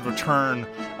revival and return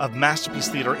of Masterpiece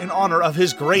Theater in honor of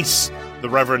His Grace, the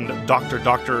Reverend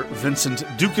Dr. Vincent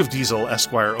Duke of Diesel,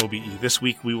 Esquire, OBE. This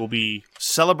week we will be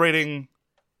celebrating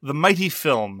the mighty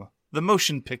film, the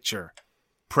motion picture,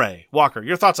 Prey. Walker,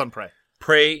 your thoughts on Prey?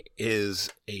 Prey is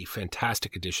a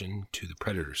fantastic addition to the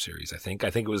Predator series, I think. I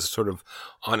think it was sort of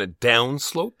on a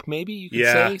downslope, maybe you could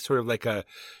say. Sort of like a,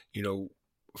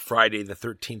 Friday the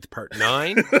 13th Part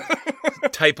 9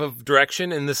 type of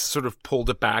direction. And this sort of pulled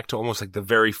it back to almost like the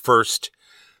very first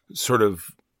sort of,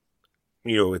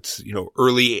 it's,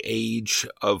 early age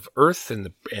of Earth, and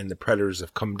the predators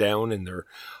have come down and they're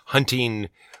hunting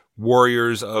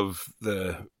warriors of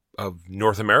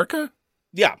North America.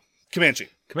 Yeah. Comanches.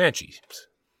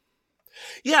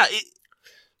 Yeah.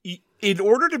 In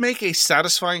order to make a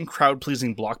satisfying,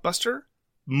 crowd-pleasing blockbuster,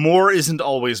 more isn't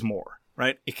always more,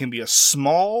 right? It can be this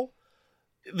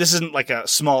isn't like a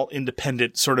small,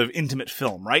 independent, sort of intimate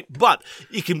film, right? But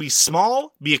it can be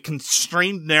small, be a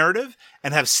constrained narrative,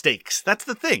 and have stakes. That's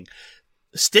the thing.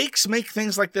 Stakes make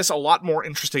things like this a lot more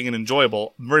interesting and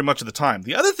enjoyable very much of the time.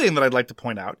 The other thing that I'd like to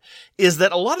point out is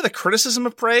that a lot of the criticism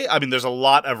of Prey, I mean, there's a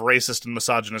lot of racist and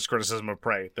misogynist criticism of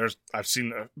Prey. I've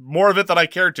seen more of it than I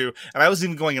cared to, and I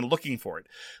wasn't even going and looking for it.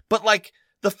 But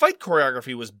the fight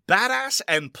choreography was badass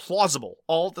and plausible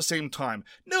all at the same time.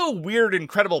 No weird,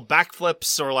 incredible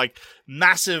backflips or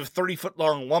massive 30-foot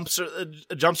long lumps or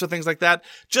jumps or things like that.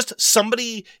 Just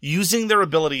somebody using their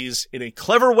abilities in a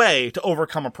clever way to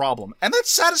overcome a problem. And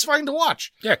that's satisfying to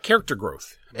watch. Yeah, character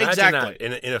growth. Imagine exactly.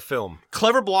 That in a film.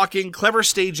 Clever blocking, clever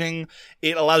staging.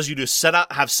 It allows you to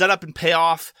have setup and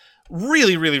payoff.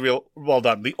 Really, really well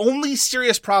done. The only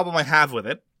serious problem I have with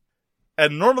it,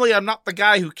 and normally I'm not the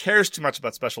guy who cares too much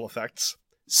about special effects,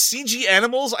 CG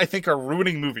animals, I think, are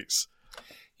ruining movies.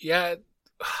 Yeah.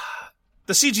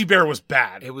 The CG bear was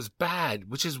bad. It was bad,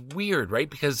 which is weird, right?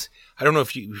 Because I don't know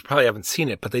if you probably haven't seen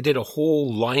it, but they did a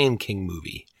whole Lion King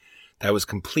movie that was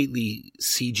completely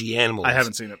CG animals. I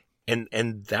haven't seen it.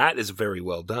 And that is very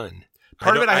well done.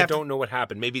 I don't know what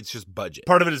happened. Maybe it's just budget.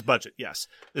 Part of it is budget, yes.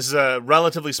 This is a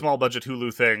relatively small budget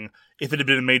Hulu thing. If it had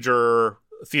been a major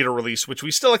theater release, which we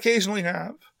still occasionally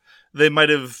have, they might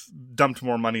have dumped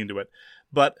more money into it.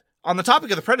 But on the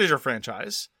topic of the Predator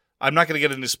franchise, I'm not going to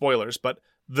get into spoilers, but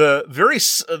the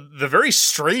very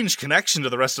strange connection to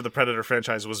the rest of the Predator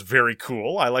franchise was very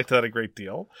cool. I liked that a great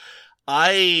deal.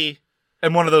 I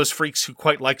am one of those freaks who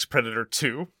quite likes Predator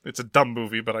 2. It's a dumb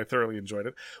movie, but I thoroughly enjoyed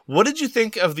it. What did you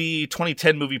think of the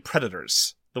 2010 movie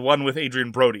Predators? The one with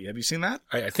Adrian Brody. Have you seen that?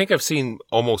 I think I've seen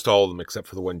almost all of them except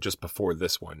for the one just before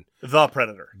this one. The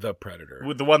Predator. The Predator.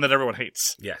 With the one that everyone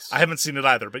hates. Yes. I haven't seen it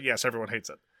either, but yes, everyone hates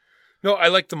it. No, I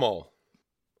like them all.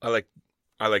 I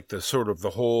like the sort of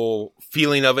the whole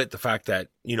feeling of it, the fact that,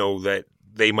 that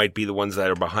they might be the ones that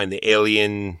are behind the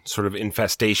alien sort of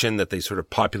infestation, that they sort of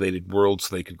populated worlds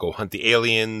so they could go hunt the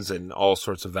aliens and all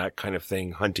sorts of that kind of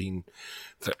thing, hunting,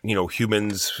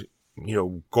 humans,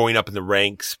 going up in the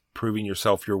ranks, proving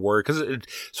yourself your worth, because it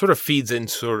sort of feeds in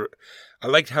I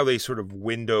liked how they sort of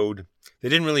windowed. They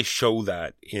didn't really show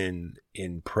that in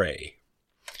Prey,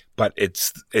 but it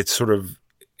sort of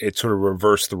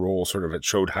reversed the role. Sort of, it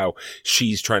showed how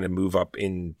she's trying to move up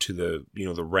into the,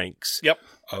 the ranks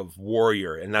of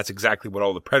warrior. And that's exactly what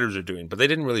all the Predators are doing. But they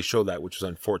didn't really show that, which was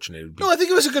unfortunate. No, I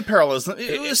think it was a good parallel.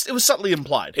 It was subtly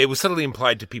implied. It was subtly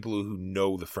implied to people who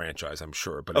know the franchise, I'm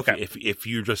sure. But okay. if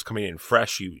you're just coming in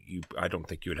fresh, I don't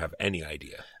think you would have any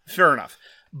idea. Fair enough.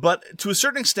 But to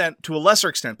a lesser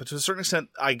extent,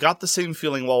 I got the same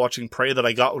feeling while watching Prey that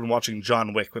I got when watching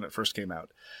John Wick when it first came out.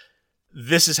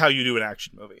 This is how you do an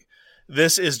action movie.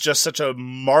 This is just such a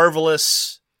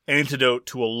marvelous antidote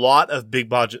to a lot of big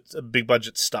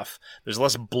budget stuff. There's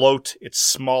less bloat. It's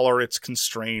smaller. It's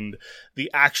constrained.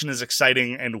 The action is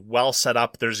exciting and well set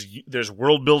up. There's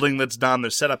world building that's done.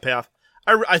 There's setup path.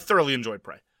 I thoroughly enjoyed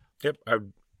Prey. Yep, I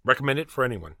recommend it for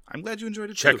anyone. I'm glad you enjoyed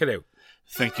it. Check it out.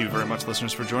 Thank you very much,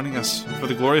 listeners, for joining us for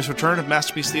the glorious return of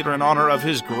Masterpiece Theatre in honor of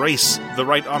His Grace, the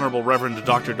Right Honorable Reverend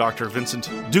Dr. Vincent,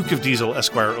 Duke of Diesel,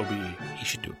 Esquire, OBE. He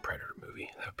should do a Predator movie.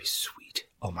 That would be sweet.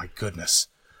 Oh my goodness.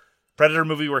 Predator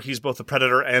movie where he's both the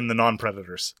Predator and the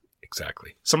non-Predators.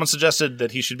 Exactly. Someone suggested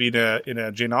that he should be in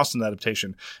a Jane Austen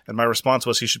adaptation, and my response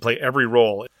was he should play every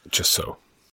role. Just so.